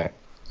completely knacked.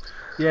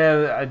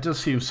 Yeah, it does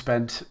seem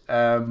spent,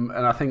 and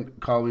I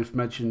think, Carl, we've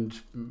mentioned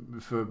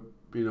for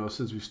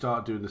since we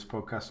started doing this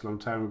podcast a long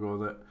time ago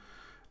that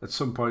at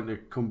some point the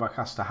comeback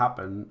has to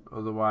happen,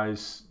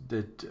 otherwise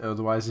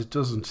it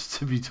doesn't.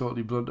 To be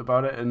totally blunt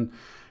about it, and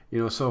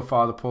so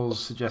far the polls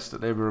suggest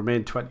that Labour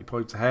remain 20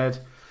 points ahead.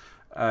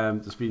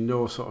 There's been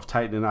no sort of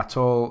tightening at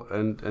all,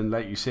 and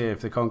like you say, if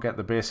they can't get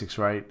the basics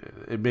right,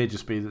 it may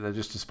just be that they're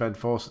just a spent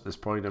force at this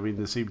point. I mean,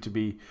 they seem to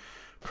be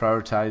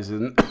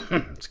prioritising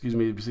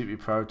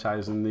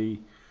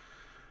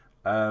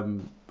the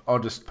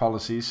oddest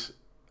policies,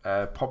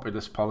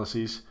 populist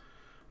policies,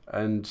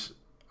 and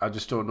I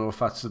just don't know if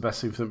that's the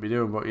best thing for them to be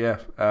doing. But yeah,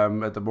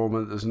 at the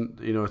moment,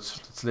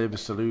 it's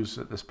Labour's to lose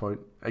at this point.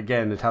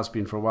 Again, it has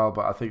been for a while,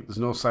 but I think there's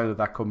no sign of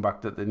that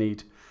comeback that they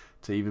need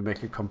to even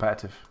make it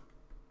competitive.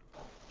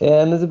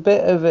 Yeah, and there's a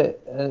bit of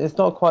it, and it's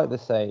not quite the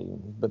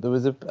same, but there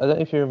was I don't know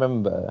if you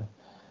remember,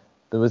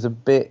 there was a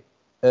bit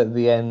at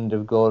the end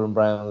of Gordon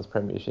Brown's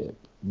premiership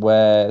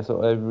where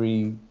sort of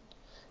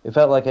it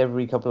felt like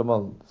every couple of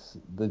months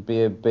there'd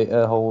be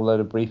a whole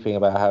load of briefing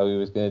about how he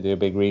was going to do a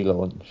big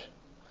relaunch,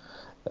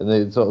 and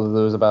there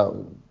was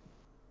about,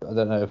 I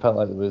don't know, it felt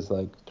like there was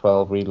like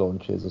 12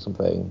 relaunches or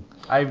something.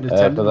 I even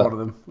attended one of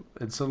them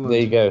in Sunderland.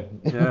 There you go.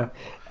 Yeah.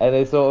 And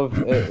it's sort of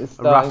it's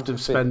a raft of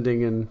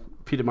spending, and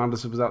Peter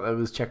Mandelson was out there with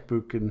his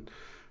checkbook, and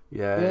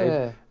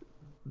it's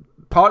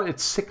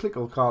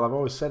cyclical, Carl. I've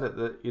always said it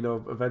that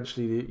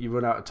eventually you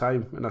run out of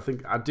time, and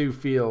I do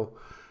feel,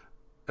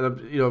 and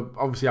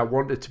obviously I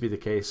want it to be the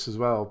case as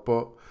well,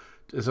 but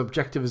as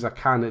objective as I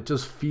can, it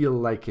does feel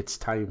like it's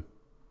time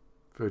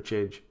for a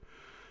change.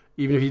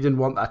 Even if you didn't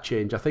want that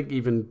change, I think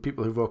even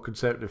people who vote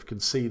Conservative can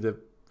see the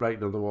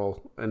writing on the wall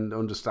and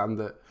understand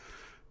that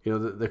You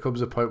know, there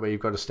comes a point where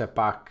you've got to step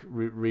back,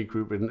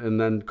 regroup, and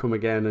then come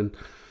again. And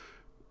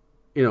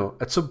you know,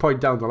 at some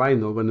point down the line,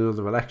 they'll win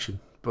another election,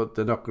 but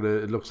they're not going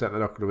to. It looks like they're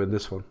not going to win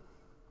this one.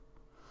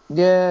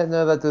 Yeah,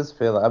 no, that does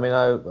feel. I mean,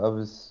 I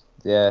was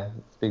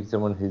speaking to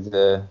someone who's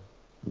a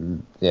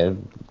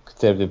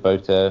conservative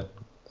voter,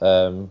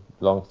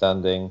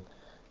 long-standing,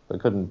 but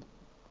couldn't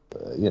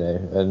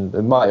and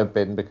it might have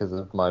been because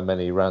of my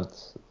many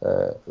rants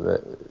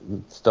that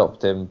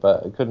stopped him,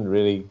 but I couldn't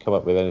really come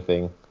up with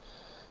anything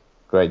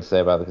great to say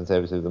about the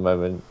Conservatives at the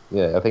moment.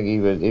 Yeah, I think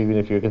even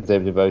if you're a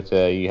Conservative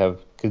voter, you have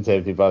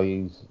Conservative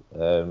values,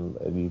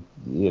 and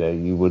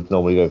you would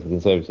normally vote for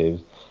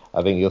Conservatives.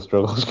 I think you'll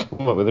struggle to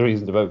come up with a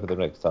reason to vote for them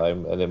next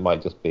time, and it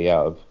might just be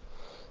out of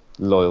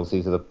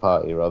loyalty to the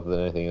party rather than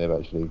anything they've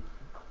actually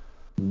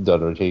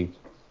done or achieved.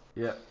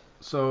 Yeah.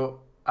 So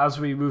as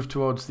we move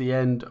towards the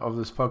end of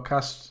this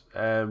podcast,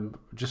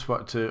 just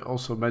wanted to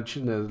also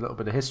mention a little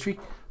bit of history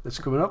that's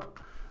coming up.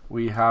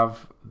 We have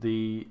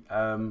the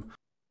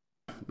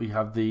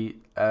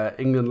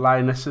England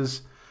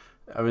Lionesses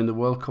are in the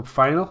World Cup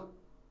final,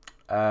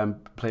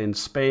 playing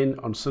Spain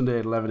on Sunday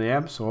at 11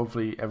 a.m. So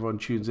hopefully everyone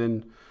tunes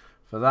in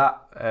for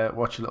that.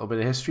 Watch a little bit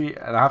of history,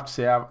 and I have to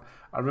say I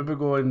remember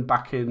going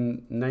back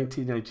in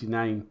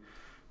 1999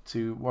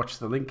 to watch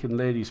the Lincoln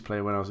Ladies play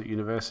when I was at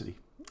university.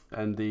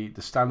 And the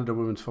standard of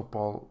women's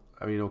football,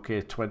 I mean,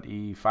 okay,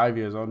 25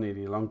 years on,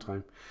 nearly a long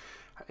time,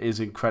 is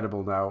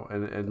incredible now,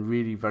 and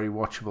really very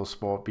watchable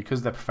sport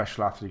because they're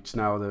professional athletes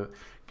now. They're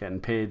getting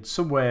paid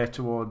somewhere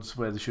towards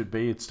where they should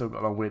be. It's still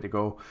got a long way to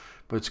go,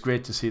 but it's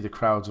great to see the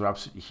crowds are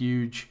absolutely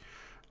huge.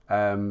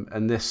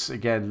 And this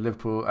again,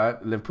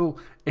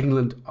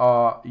 England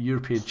are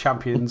European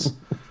champions,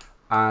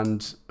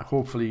 and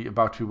hopefully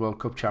about to be World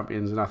Cup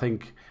champions. And I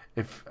think,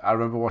 if I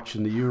remember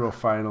watching the Euro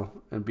final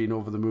and being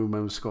over the moon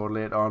when we scored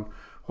late on,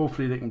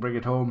 hopefully they can bring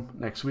it home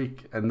next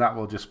week, and that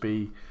will just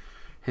be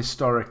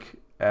historic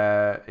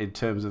in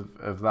terms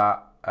of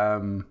that.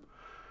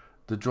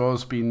 The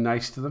draw's been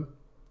nice to them.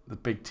 The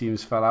big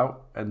teams fell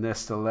out, and they're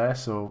still there.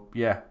 So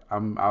yeah,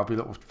 I'll be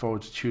looking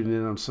forward to tuning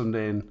in on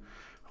Sunday and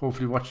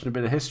hopefully watching a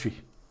bit of history.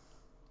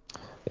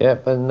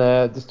 Yep,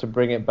 and just to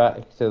bring it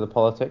back to the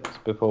politics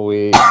before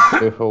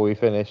we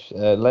finish,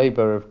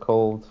 Labour have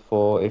called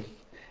for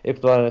if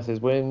the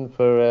Lionesses win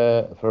for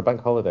a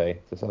bank holiday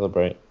to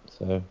celebrate.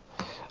 So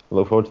I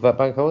look forward to that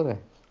bank holiday.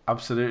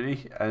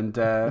 Absolutely, and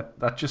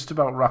that just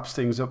about wraps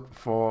things up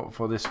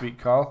for this week,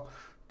 Carl.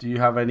 Do you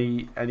have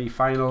any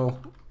final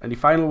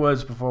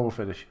words before we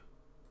finish?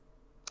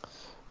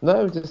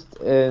 No, just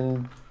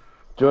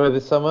enjoy the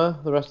summer,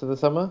 the rest of the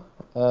summer.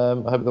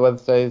 I hope the weather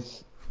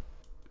stays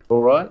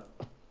all right,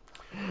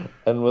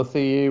 and we'll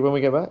see you when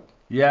we get back.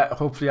 Yeah,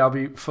 hopefully I'll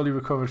be fully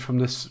recovered from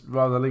this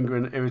rather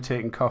lingering,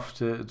 irritating cough.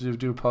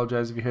 Do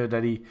apologise if you heard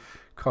any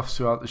coughs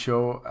throughout the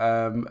show.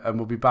 And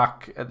we'll be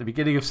back at the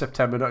beginning of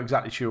September. Not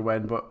exactly sure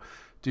when, but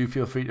do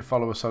feel free to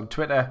follow us on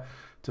Twitter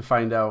to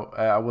find out.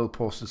 I will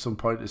post at some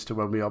point as to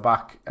when we are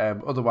back.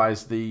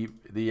 Otherwise, the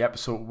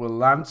episode will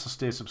land, so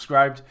stay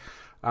subscribed,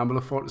 and we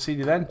look forward to seeing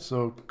you then.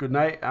 So good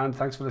night, and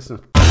thanks for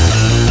listening.